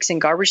fixing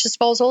garbage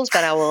disposals,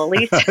 but I will at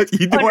least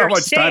you know how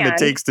much time it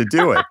takes to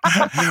do it.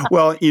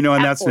 Well,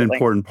 and that's an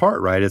important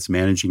part, right? It's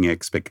managing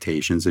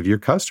expectations of your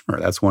customer.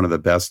 That's one of the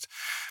best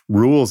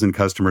rules in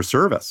customer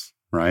service,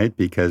 right?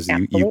 Because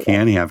you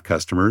can have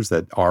customers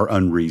that are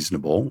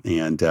unreasonable,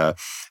 and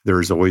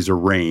there's always a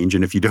range.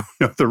 And if you don't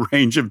know the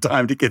range of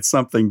time to get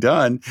something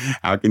done,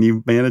 how can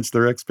you manage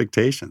their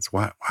expectations?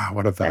 Wow,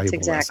 what a valuable That's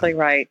exactly lesson.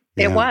 right.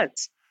 Yeah.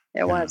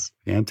 It was.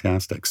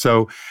 Fantastic.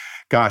 So,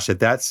 gosh, at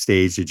that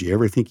stage, did you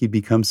ever think you'd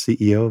become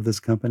CEO of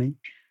this company?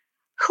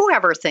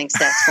 Whoever thinks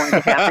that's going to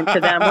happen to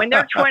them when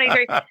they're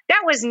 23,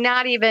 that was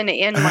not even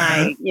in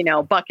my,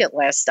 bucket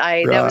list.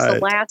 That was the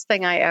last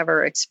thing I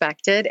ever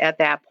expected at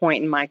that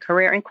point in my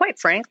career. And quite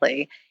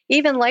frankly,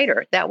 even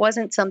later, that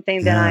wasn't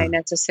something that I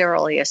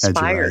necessarily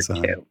aspired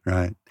to.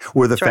 Right.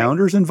 Were the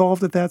founders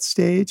involved at that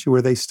stage?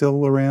 Were they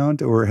still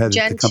around, or had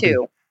Gen the company?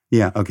 2.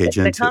 Yeah. Okay.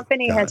 Gen 2. The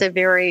company has a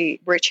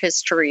very rich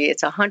history.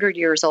 It's 100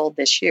 years old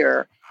this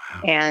year.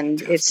 And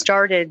it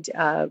started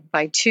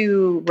by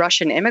 2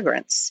 Russian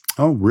immigrants.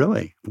 Oh,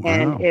 really? Wow.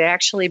 And it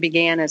actually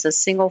began as a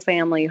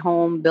single-family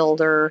home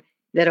builder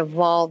that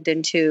evolved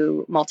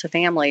into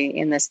multifamily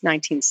in the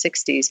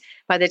 1960s.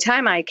 By the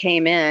time I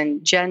came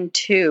in, Gen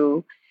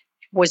 2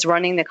 was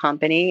running the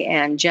company,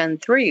 and Gen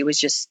 3 was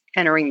just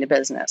entering the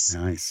business.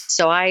 Nice.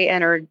 So I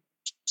entered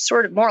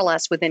sort of more or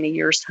less within a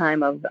year's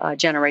time of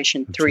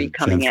Generation 3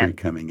 coming in. Gen 3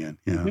 coming in,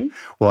 yeah. Mm-hmm.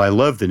 Well, I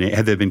love the name.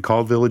 Had they been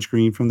called Village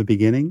Green from the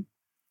beginning?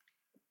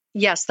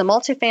 Yes, the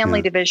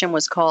multifamily division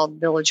was called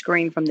Village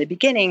Green from the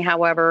beginning.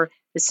 However,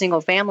 the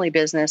single-family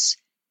business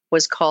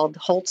was called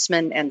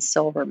Holtzman and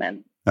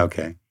Silverman.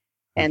 Okay.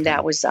 And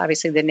that was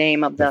obviously the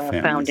name of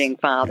the founding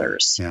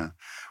fathers. Yeah.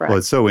 Well,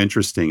 it's so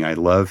interesting. I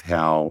love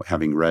how,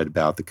 having read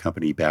about the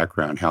company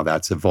background, how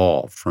that's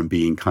evolved from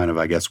being kind of,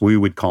 I guess we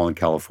would call in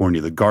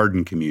California, the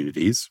garden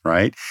communities,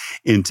 right?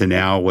 Into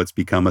now what's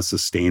become a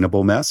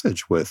sustainable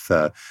message with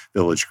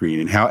Village Green,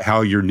 and how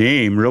your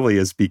name really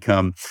has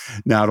become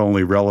not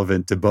only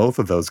relevant to both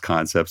of those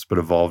concepts, but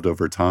evolved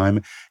over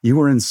time. You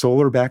were in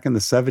solar back in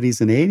the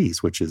 70s and 80s,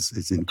 which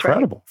is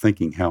incredible,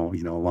 thinking how,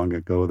 long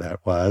ago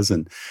that was,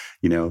 and,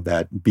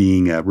 that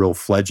being a real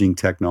fledgling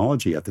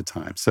technology at the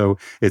time. So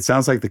it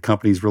sounds like the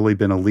company's really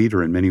been a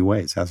leader in many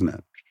ways, hasn't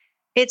it?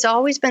 It's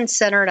always been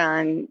centered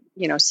on,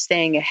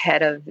 staying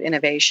ahead of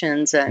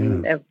innovations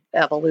and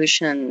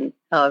evolution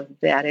of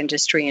that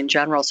industry in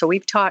general. So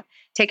we've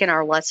taken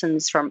our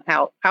lessons from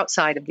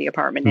outside of the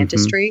apartment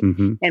industry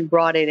and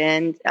brought it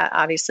in.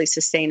 Obviously,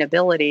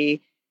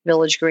 sustainability,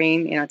 Village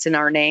Green, it's in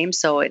our name.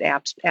 So it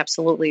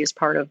absolutely is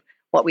part of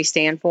what we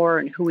stand for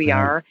and who we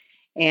are.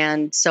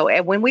 And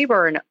so when we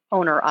were an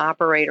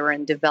owner-operator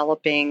and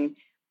developing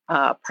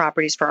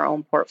properties for our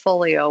own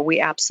portfolio, we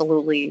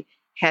absolutely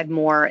had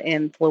more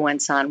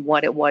influence on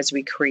what it was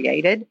we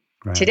created.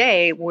 Right.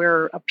 Today,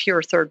 we're a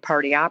pure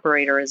third-party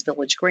operator as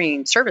Village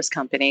Green Service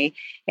Company,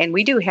 and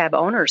we do have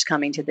owners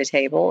coming to the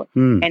table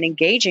and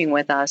engaging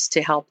with us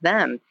to help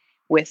them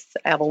with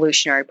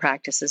evolutionary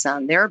practices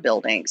on their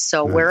buildings.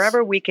 So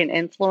wherever we can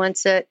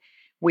influence it,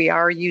 we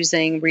are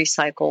using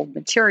recycled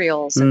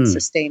materials and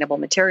sustainable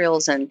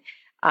materials, and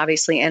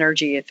obviously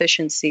energy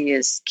efficiency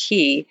is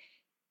key.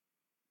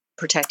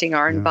 Protecting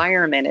our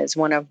environment is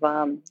one of,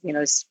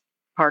 is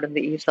part of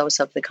the ethos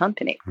of the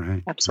company.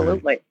 Right.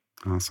 Absolutely. Right.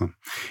 Awesome.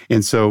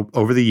 And so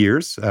over the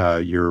years,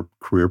 your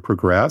career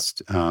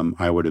progressed.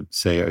 I would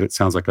say it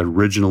sounds like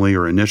originally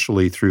or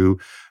initially through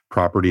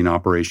property and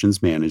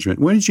operations management.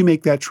 When did you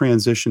make that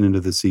transition into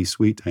the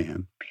C-suite,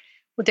 Diane?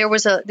 Well,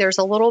 there's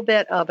a little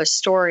bit of a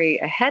story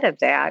ahead of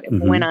that.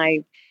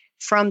 When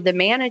from the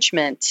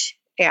management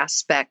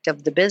aspect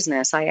of the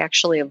business, I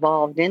actually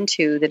evolved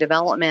into the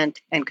development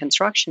and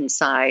construction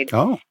side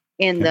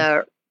in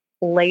the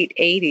late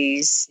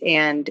 80s,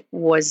 and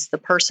was the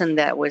person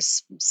that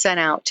was sent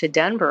out to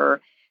Denver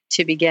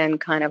to begin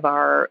kind of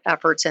our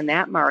efforts in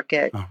that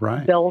market,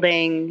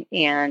 building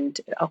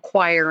and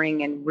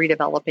acquiring and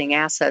redeveloping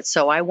assets.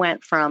 So I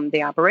went from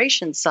the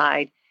operations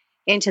side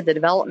into the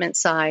development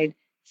side,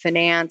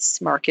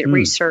 finance, market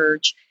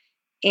research,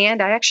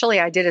 and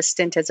I did a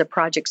stint as a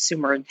project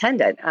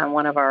superintendent on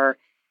one of our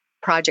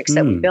projects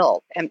that we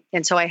built.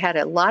 And so I had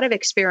a lot of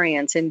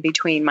experience in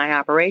between my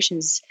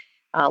operations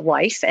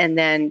life and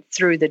then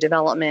through the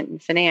development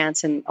and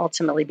finance, and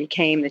ultimately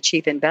became the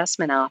chief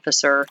investment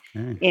officer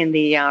in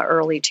the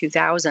early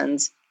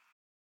 2000s.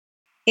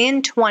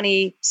 In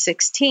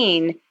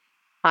 2016,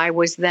 I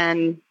was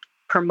then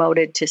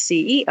promoted to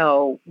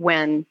CEO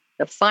when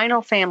the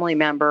final family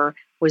member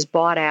was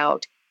bought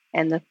out,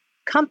 and the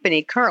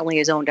company currently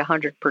is owned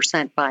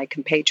 100% by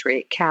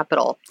Compatriot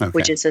Capital,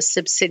 which is a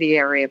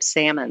subsidiary of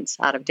Salmons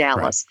out of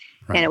Dallas.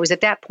 Right. And it was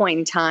at that point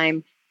in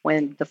time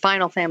when the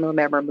final family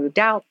member moved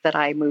out that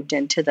I moved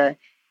into the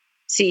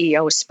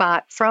CEO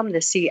spot from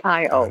the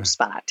CIO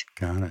spot.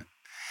 Got it.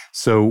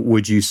 So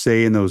would you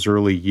say in those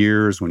early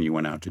years when you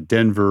went out to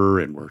Denver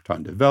and worked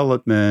on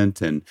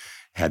development and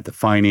had the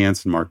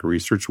finance and market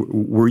research,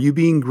 were you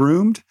being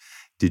groomed?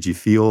 Did you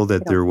feel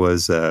that there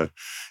was a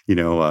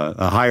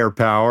higher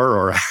power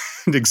or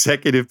an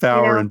executive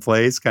power in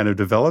place kind of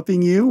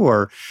developing you,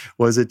 or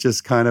was it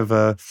just kind of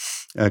a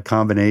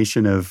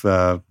combination of,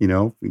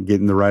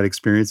 getting the right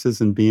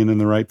experiences and being in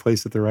the right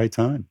place at the right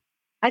time?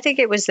 I think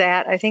it was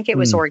that. I think it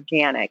was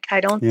organic. I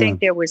don't think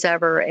there was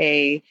ever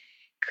a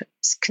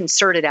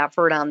concerted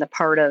effort on the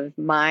part of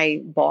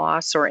my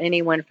boss or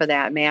anyone for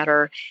that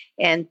matter.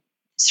 And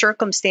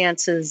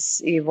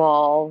circumstances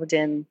evolved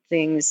and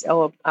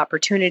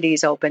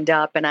opportunities opened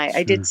up. And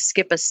I did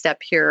skip a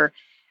step here,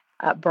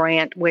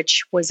 Brant,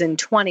 which was in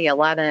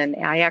 2011.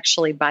 I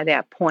actually, by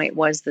that point,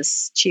 was the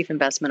chief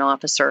investment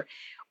officer.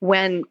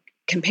 When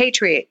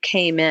Compatriot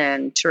came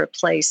in to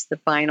replace the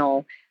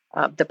final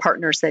the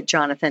partners that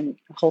Jonathan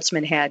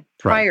Holtzman had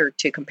prior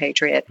to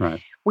Compatriot,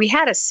 we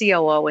had a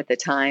COO at the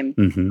time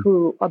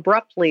who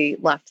abruptly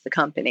left the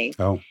company.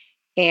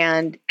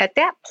 And at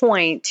that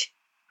point,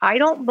 I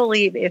don't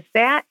believe if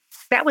that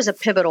was a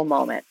pivotal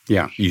moment.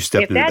 Yeah, you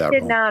stepped into that role. If that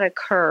did not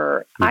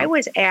occur, I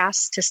was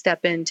asked to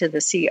step into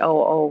the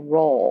COO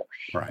role.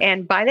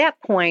 And by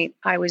that point,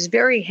 I was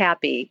very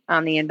happy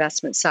on the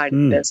investment side of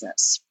the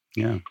business.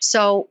 Yeah.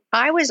 So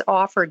I was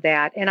offered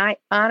that, and I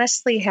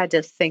honestly had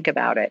to think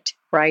about it,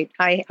 right?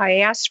 I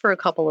asked for a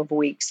couple of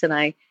weeks, and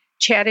I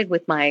chatted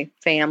with my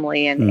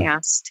family and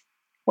asked,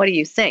 what do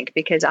you think?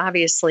 Because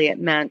obviously it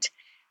meant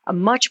a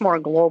much more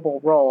global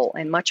role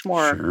and much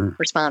more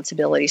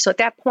responsibility. So at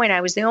that point,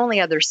 I was the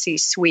only other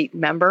C-suite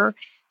member.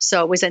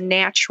 So it was a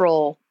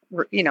natural,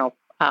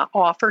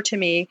 offer to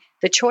me.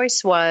 The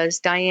choice was,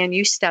 Diane,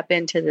 you step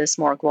into this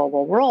more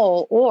global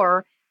role,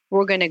 or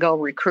we're going to go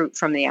recruit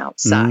from the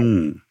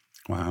outside.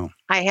 Wow.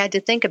 I had to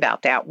think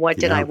about that. What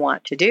did I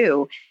want to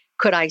do?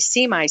 Could I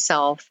see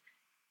myself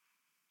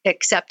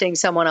accepting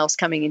someone else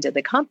coming into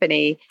the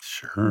company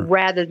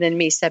rather than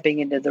me stepping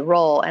into the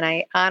role? And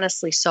I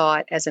honestly saw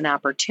it as an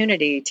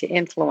opportunity to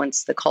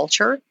influence the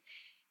culture,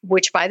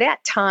 which by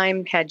that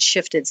time had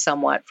shifted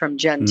somewhat from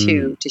Gen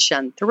 2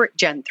 to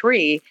Gen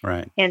 3.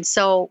 Right. And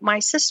so my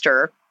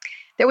sister,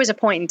 there was a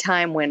point in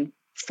time when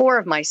 4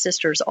 of my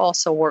sisters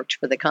also worked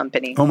for the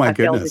company. Oh, my I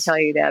failed goodness. to tell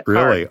you that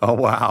Really? part.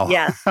 Oh, wow.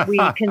 Yes. We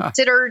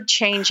considered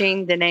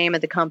changing the name of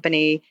the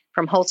company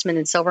from Holtzman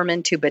and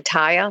Silverman to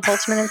Bataya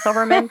Holtzman and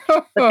Silverman,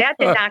 but that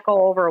did not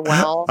go over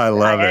well. I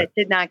love it. It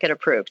did not get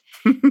approved.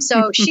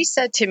 So she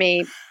said to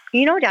me,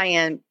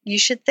 Diane, you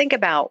should think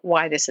about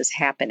why this is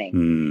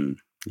happening.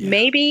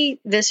 Maybe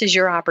this is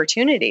your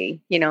opportunity,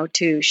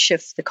 to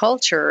shift the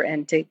culture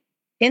and to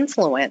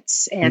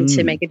influence and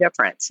to make a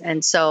difference.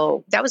 And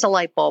so that was a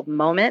light bulb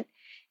moment.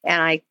 And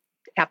I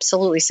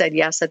absolutely said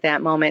yes at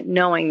that moment,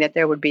 knowing that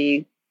there would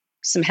be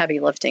some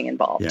heavy lifting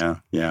involved.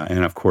 Yeah.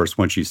 And of course,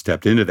 once you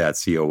stepped into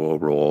that COO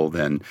role,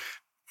 then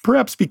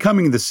perhaps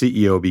becoming the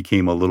CEO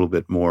became a little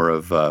bit more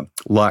of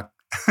luck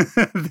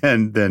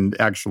than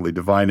actually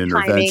divine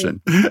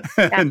intervention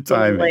and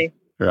timing.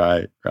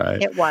 Right.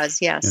 It was,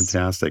 yes.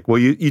 Fantastic. Well,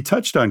 you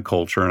touched on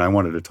culture, and I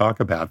wanted to talk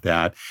about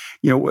that.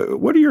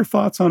 What are your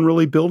thoughts on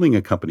really building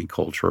a company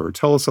culture? Or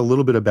tell us a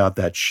little bit about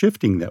that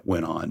shifting that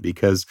went on,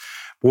 because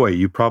boy,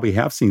 you probably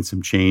have seen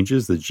some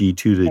changes, the G2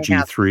 to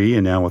G3,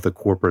 and now with the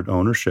corporate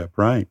ownership,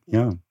 right?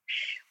 Yeah.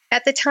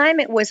 At the time,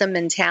 it was a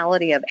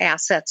mentality of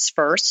assets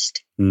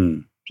first,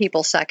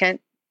 people second,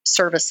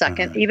 service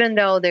second, even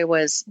though there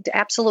was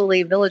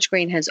absolutely, Village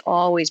Green has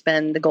always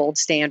been the gold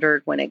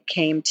standard when it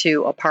came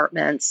to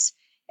apartments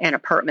and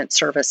apartment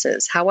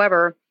services.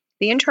 However,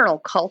 the internal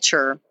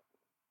culture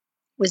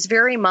was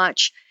very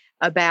much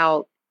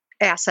about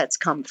assets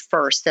come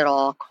first at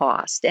all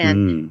cost.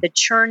 And the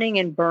churning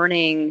and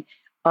burning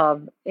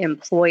of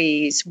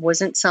employees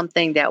wasn't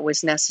something that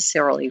was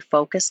necessarily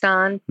focused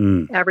on.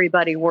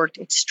 Everybody worked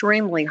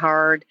extremely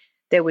hard.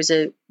 There was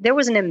an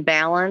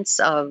imbalance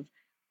of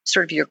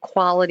sort of your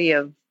quality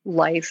of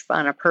life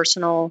on a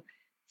personal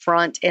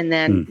front, and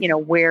then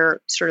where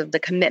sort of the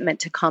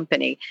commitment to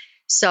company.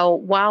 So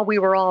while we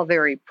were all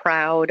very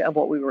proud of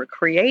what we were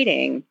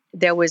creating,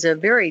 there was a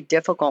very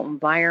difficult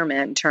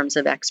environment in terms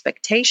of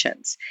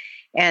expectations,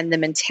 and the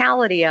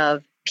mentality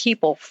of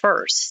people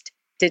first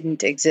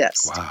didn't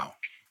exist. Wow.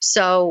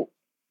 So,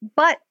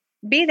 but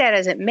be that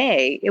as it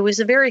may, it was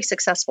a very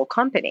successful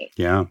company.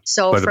 Yeah.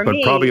 So but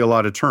me, probably a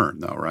lot of turn,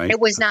 though, right? It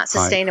was not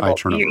sustainable.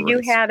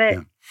 You have it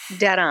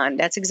dead on.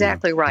 That's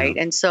exactly right.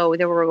 And so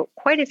there were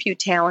quite a few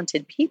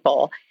talented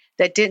people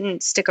that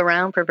didn't stick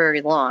around for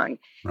very long.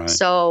 Right.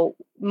 So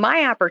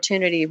my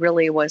opportunity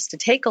really was to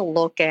take a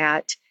look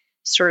at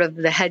sort of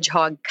the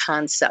hedgehog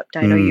concept.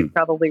 I know you've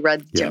probably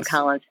read Jim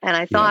Collins. And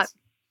I thought,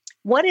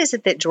 what is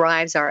it that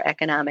drives our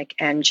economic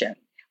engine?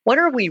 What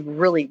are we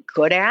really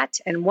good at,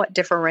 and what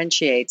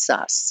differentiates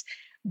us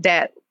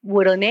that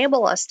would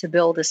enable us to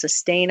build a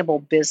sustainable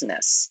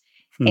business?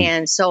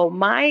 And so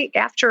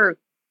after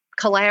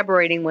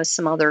collaborating with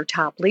some other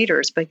top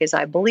leaders, because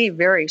I believe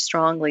very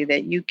strongly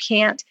that you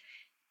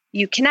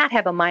cannot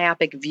have a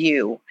myopic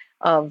view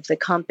of the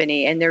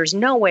company, and there's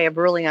no way of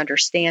really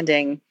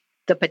understanding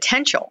the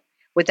potential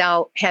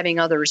without having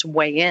others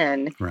weigh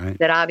in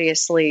that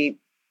obviously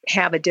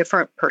have a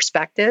different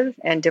perspective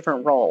and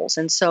different roles.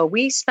 And so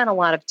we spent a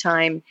lot of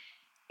time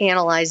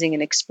analyzing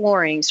and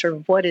exploring sort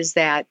of what is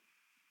that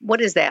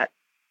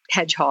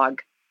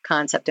hedgehog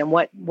concept, and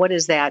what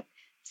is that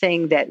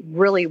thing that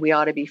really we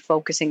ought to be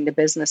focusing the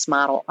business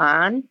model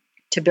on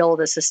to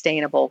build a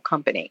sustainable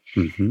company.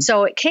 Mm-hmm.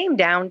 So it came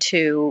down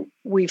to,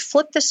 we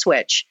flipped the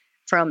switch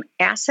from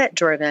asset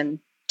driven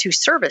to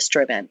service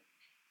driven.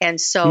 And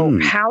so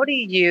how do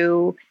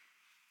you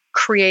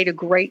create a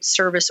great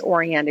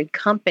service-oriented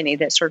company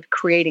that's sort of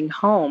creating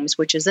homes,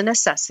 which is a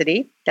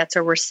necessity? That's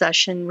a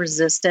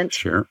recession-resistant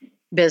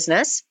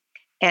business.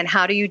 And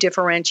how do you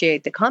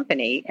differentiate the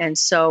company? And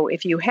so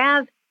if you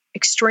have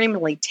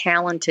extremely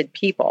talented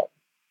people,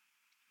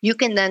 you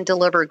can then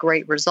deliver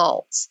great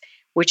results,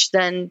 which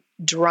then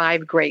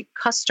drive great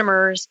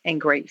customers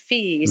and great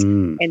fees.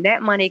 And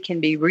that money can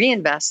be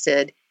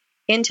reinvested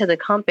into the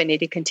company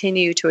to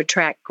continue to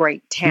attract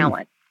great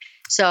talent.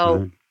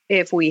 So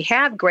if we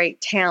have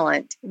great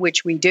talent,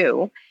 which we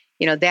do,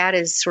 that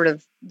is sort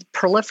of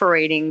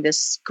proliferating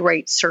this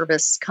great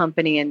service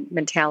company and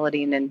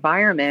mentality and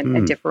environment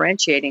and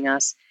differentiating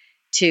us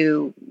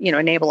to,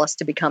 enable us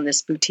to become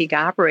this boutique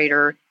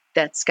operator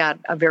that's got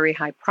a very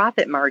high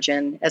profit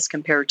margin as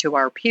compared to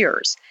our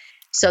peers.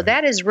 So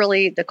that is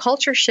really, the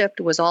culture shift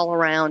was all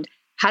around,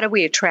 how do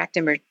we attract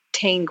and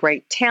retain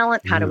great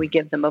talent? How do we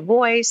give them a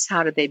voice?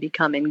 How do they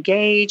become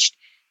engaged?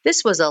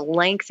 This was a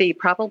lengthy,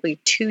 probably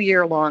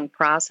 2-year-long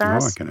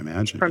process. Oh, I can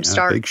imagine. From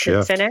start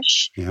to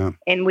finish. Yeah.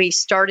 And we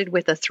started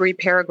with a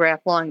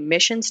 3-paragraph long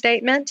mission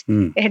statement,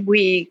 and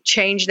we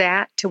changed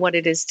that to what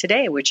it is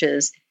today, which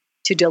is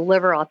to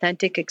deliver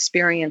authentic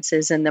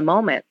experiences in the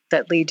moment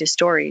that lead to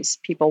stories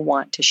people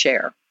want to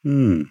share.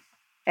 And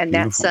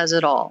that says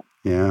it all.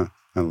 Yeah.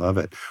 I love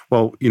it.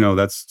 Well,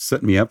 that's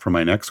setting me up for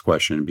my next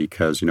question,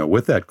 because,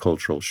 with that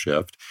cultural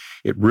shift,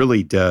 it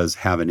really does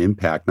have an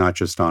impact, not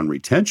just on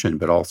retention,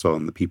 but also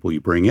on the people you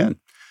bring in.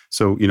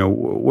 So,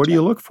 what do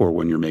you look for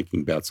when you're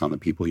making bets on the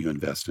people you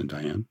invest in,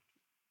 Diane?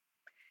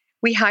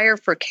 We hire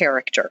for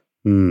character.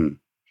 It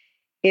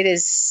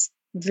is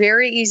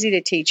very easy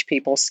to teach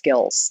people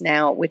skills.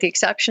 Now, with the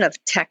exception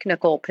of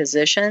technical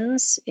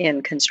positions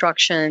in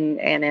construction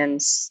and in,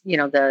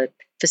 the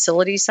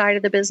facility side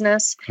of the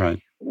business, right,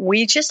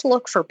 we just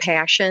look for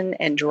passion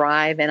and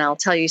drive. And I'll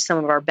tell you,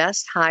 some of our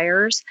best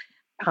hires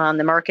on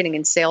the marketing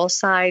and sales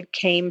side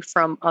came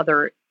from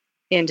other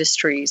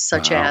industries,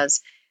 such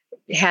as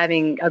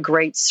having a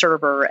great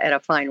server at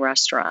a fine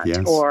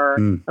restaurant or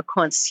a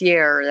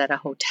concierge at a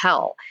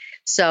hotel.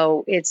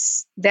 So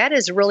that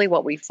is really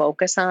what we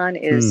focus on,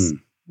 is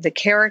the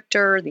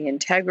character, the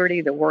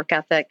integrity, the work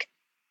ethic,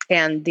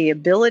 and the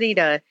ability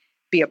to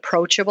be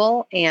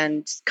approachable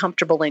and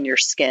comfortable in your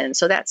skin.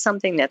 So that's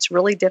something that's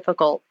really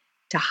difficult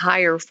to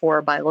hire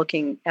for by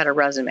looking at a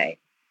resume.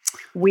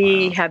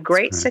 We have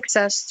great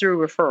success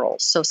through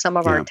referrals. So some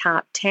of our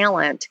top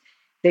talent,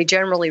 they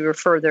generally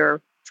refer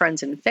their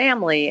friends and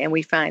family, and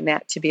we find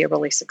that to be a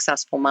really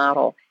successful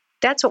model.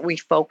 That's what we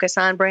focus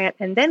on, Brant.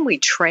 And then we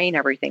train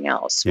everything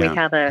else. We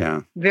have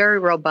a very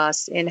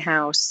robust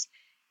in-house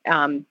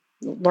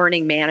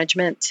learning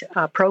management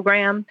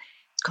program.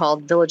 It's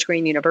called Village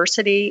Green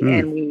University,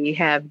 and we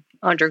have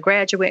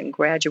undergraduate and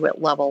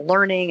graduate level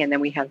learning, and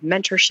then we have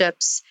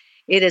mentorships.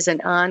 It is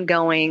an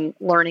ongoing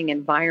learning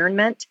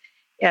environment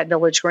at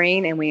Village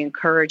Green, and we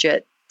encourage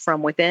it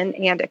from within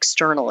and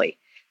externally.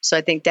 So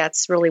I think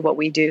that's really what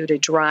we do to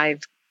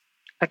drive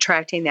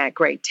attracting that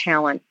great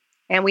talent.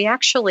 And we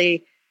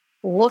actually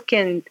look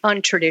in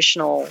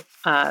untraditional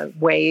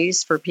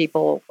ways for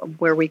people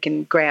where we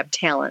can grab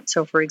talent.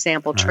 So, for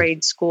example,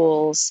 trade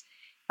schools,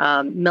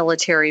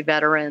 military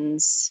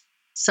veterans.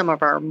 Some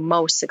of our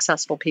most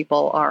successful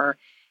people are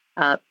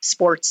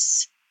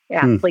sports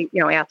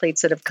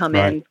athletes that have come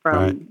in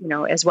from,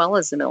 as well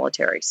as the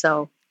military.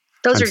 So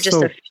those are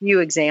just a few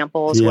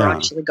examples. We're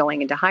actually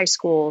going into high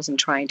schools and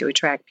trying to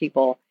attract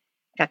people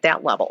at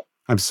that level.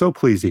 I'm so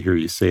pleased to hear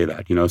you say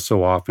that.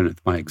 So often at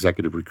my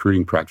executive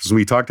recruiting practice, and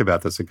we talked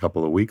about this a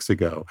couple of weeks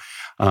ago,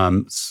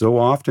 so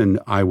often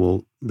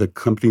the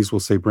companies will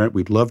say, Brent,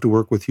 we'd love to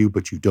work with you,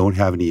 but you don't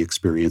have any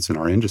experience in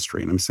our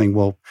industry. And I'm saying,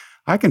 well,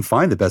 I can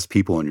find the best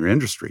people in your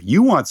industry.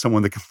 You want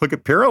someone that can look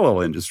at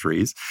parallel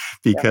industries,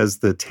 because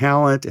the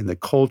talent and the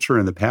culture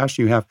and the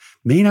passion you have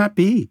may not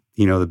be,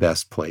 the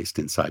best placed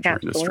inside your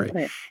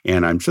industry.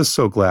 And I'm just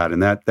so glad.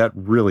 And that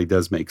really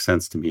does make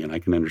sense to me. And I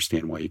can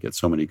understand why you get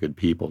so many good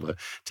people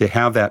to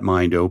have that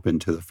mind open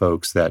to the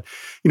folks that,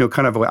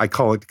 I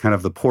call it kind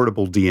of the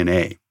portable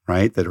DNA,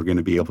 right? That are going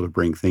to be able to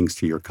bring things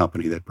to your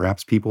company that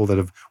perhaps people that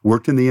have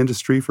worked in the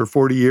industry for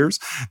 40 years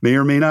may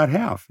or may not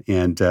have.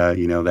 And,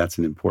 that's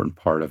an important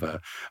part of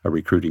a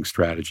recruiting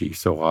strategy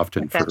so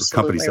often for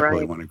companies that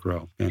really want to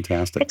grow.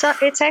 Fantastic.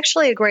 It's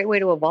actually a great way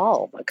to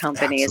evolve a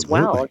company as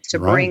well, to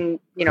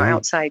bring,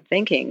 outside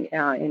thinking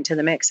into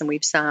the mix. And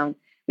we've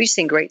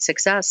seen great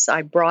success.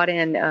 I brought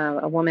in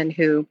a woman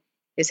who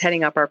is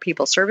heading up our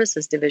people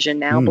services division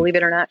now. Believe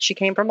it or not, she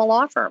came from a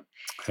law firm.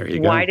 There you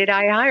go. Why did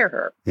I hire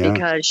her?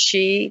 Because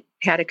she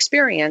had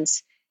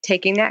experience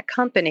taking that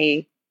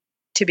company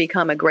to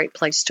become a great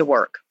place to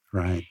work.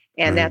 Right.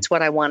 And that's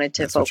what I wanted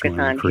to focus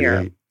on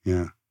here.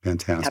 Yeah.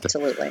 Fantastic.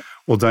 Absolutely.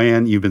 Well,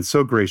 Diane, you've been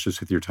so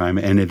gracious with your time,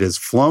 and it has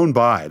flown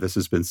by. This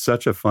has been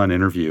such a fun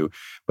interview.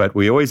 But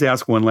we always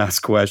ask one last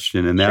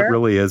question, and that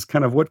really is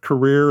kind of what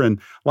career and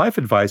life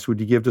advice would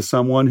you give to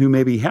someone who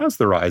maybe has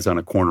their eyes on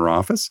a corner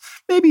office,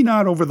 maybe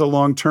not over the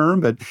long term,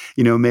 but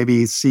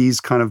maybe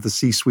sees kind of the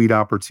C-suite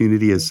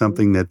opportunity as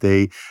something that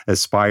they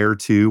aspire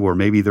to, or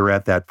maybe they're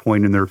at that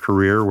point in their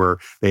career where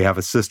they have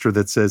a sister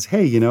that says,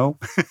 hey,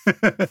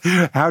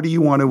 how do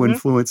you want to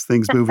influence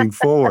things moving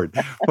forward?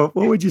 What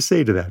would you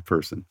say to that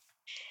person?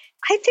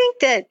 I think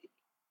that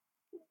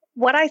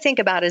what I think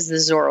about is the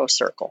Zorro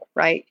circle,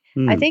 right?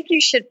 I think you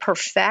should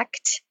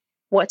perfect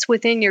what's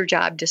within your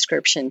job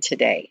description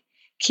today.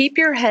 Keep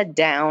your head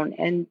down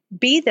and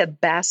be the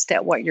best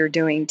at what you're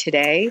doing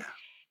today,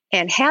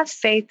 and have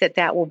faith that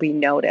that will be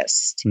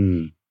noticed.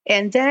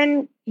 And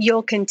then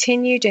you'll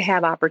continue to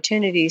have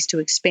opportunities to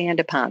expand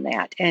upon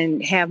that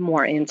and have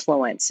more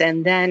influence.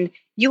 And then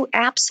you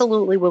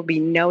absolutely will be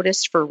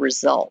noticed for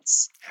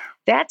results.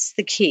 That's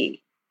the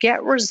key.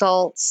 Get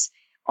results.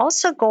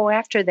 Also go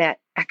after that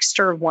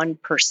extra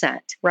 1%,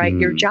 right?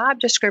 Your job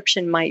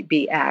description might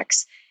be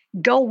X.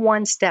 Go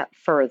one step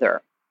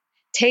further.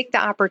 Take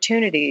the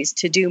opportunities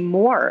to do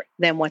more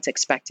than what's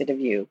expected of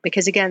you,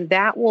 because again,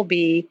 that will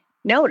be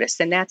noticed.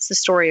 And that's the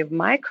story of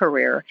my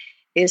career,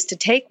 is to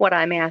take what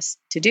I'm asked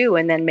to do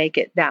and then make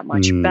it that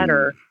much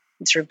better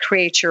and sort of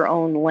create your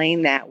own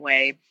lane that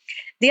way.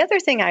 The other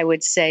thing I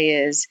would say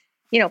is,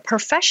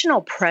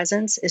 professional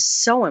presence is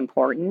so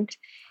important.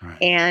 Right.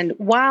 And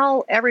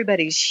while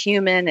everybody's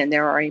human and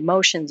there are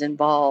emotions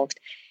involved,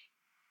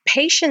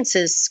 patience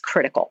is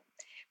critical.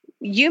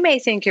 You may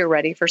think you're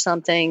ready for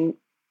something,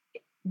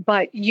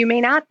 but you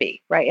may not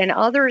be, right? And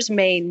others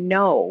may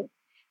know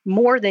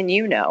more than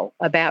you know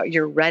about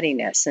your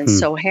readiness. And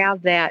so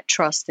have that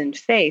trust and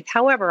faith.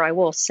 However, I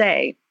will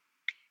say,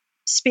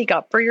 speak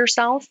up for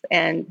yourself.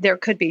 And there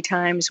could be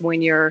times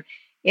when you're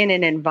in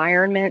an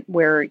environment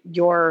where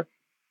your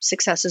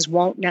successes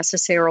won't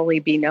necessarily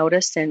be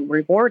noticed and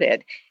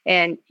rewarded.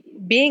 And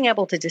being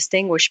able to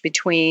distinguish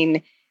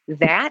between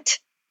that,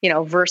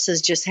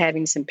 versus just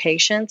having some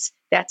patience,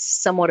 that's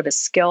somewhat of a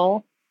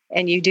skill.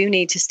 And you do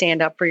need to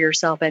stand up for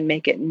yourself and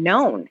make it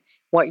known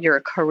what your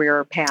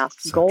career path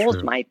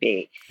goals might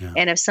be. Yeah.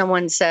 And if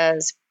someone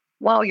says,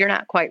 well, you're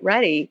not quite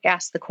ready,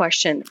 ask the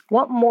question,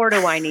 what more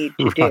do I need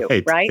to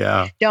do, right?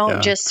 Yeah.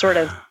 Don't just sort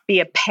of be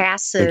a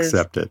passive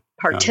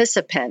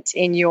participant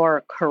in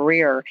your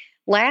career.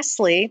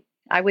 Lastly,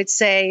 I would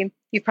say,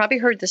 you've probably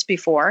heard this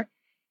before,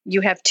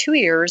 you have 2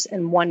 ears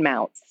and 1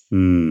 mouth.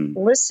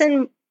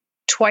 Listen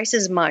twice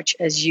as much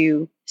as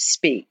you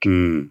speak.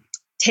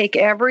 Take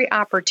every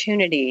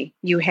opportunity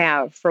you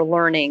have for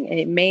learning. And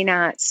it may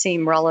not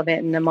seem relevant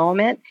in the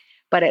moment,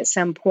 but at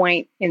some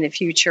point in the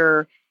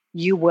future,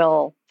 you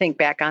will think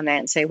back on that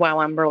and say, wow,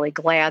 I'm really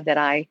glad that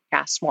I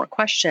asked more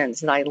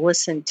questions, that I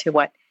listened to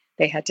what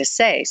they had to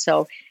say.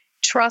 So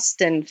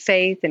trust and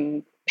faith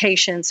and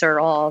patience are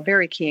all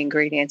very key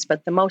ingredients,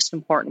 but the most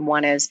important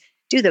one is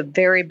do the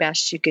very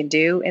best you can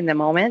do in the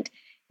moment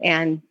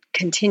and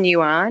continue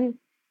on.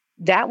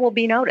 That will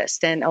be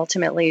noticed and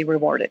ultimately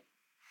rewarded.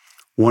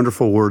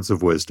 Wonderful words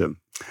of wisdom.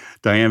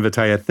 Diane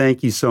Vitaya,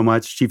 thank you so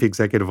much, Chief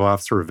Executive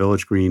Officer of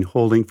Village Green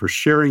Holding, for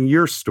sharing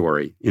your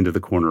story into the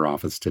corner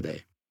office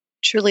today.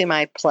 Truly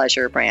my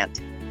pleasure,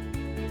 Brant.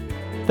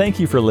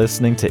 Thank you for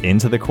listening to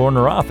Into the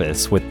Corner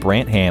Office with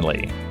Brant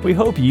Hanley. We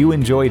hope you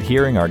enjoyed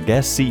hearing our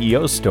guest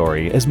CEO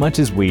story as much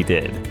as we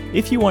did.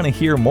 If you want to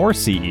hear more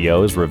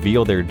CEOs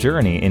reveal their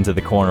journey into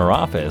the corner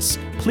office,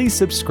 please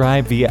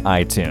subscribe via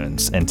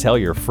iTunes and tell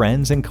your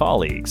friends and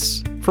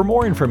colleagues. For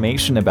more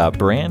information about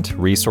Brant,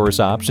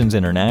 Resource Options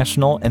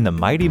International, and the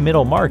mighty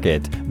middle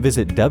market,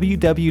 visit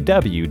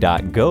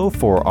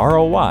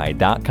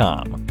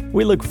www.goforroi.com.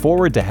 We look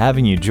forward to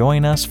having you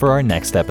join us for our next episode.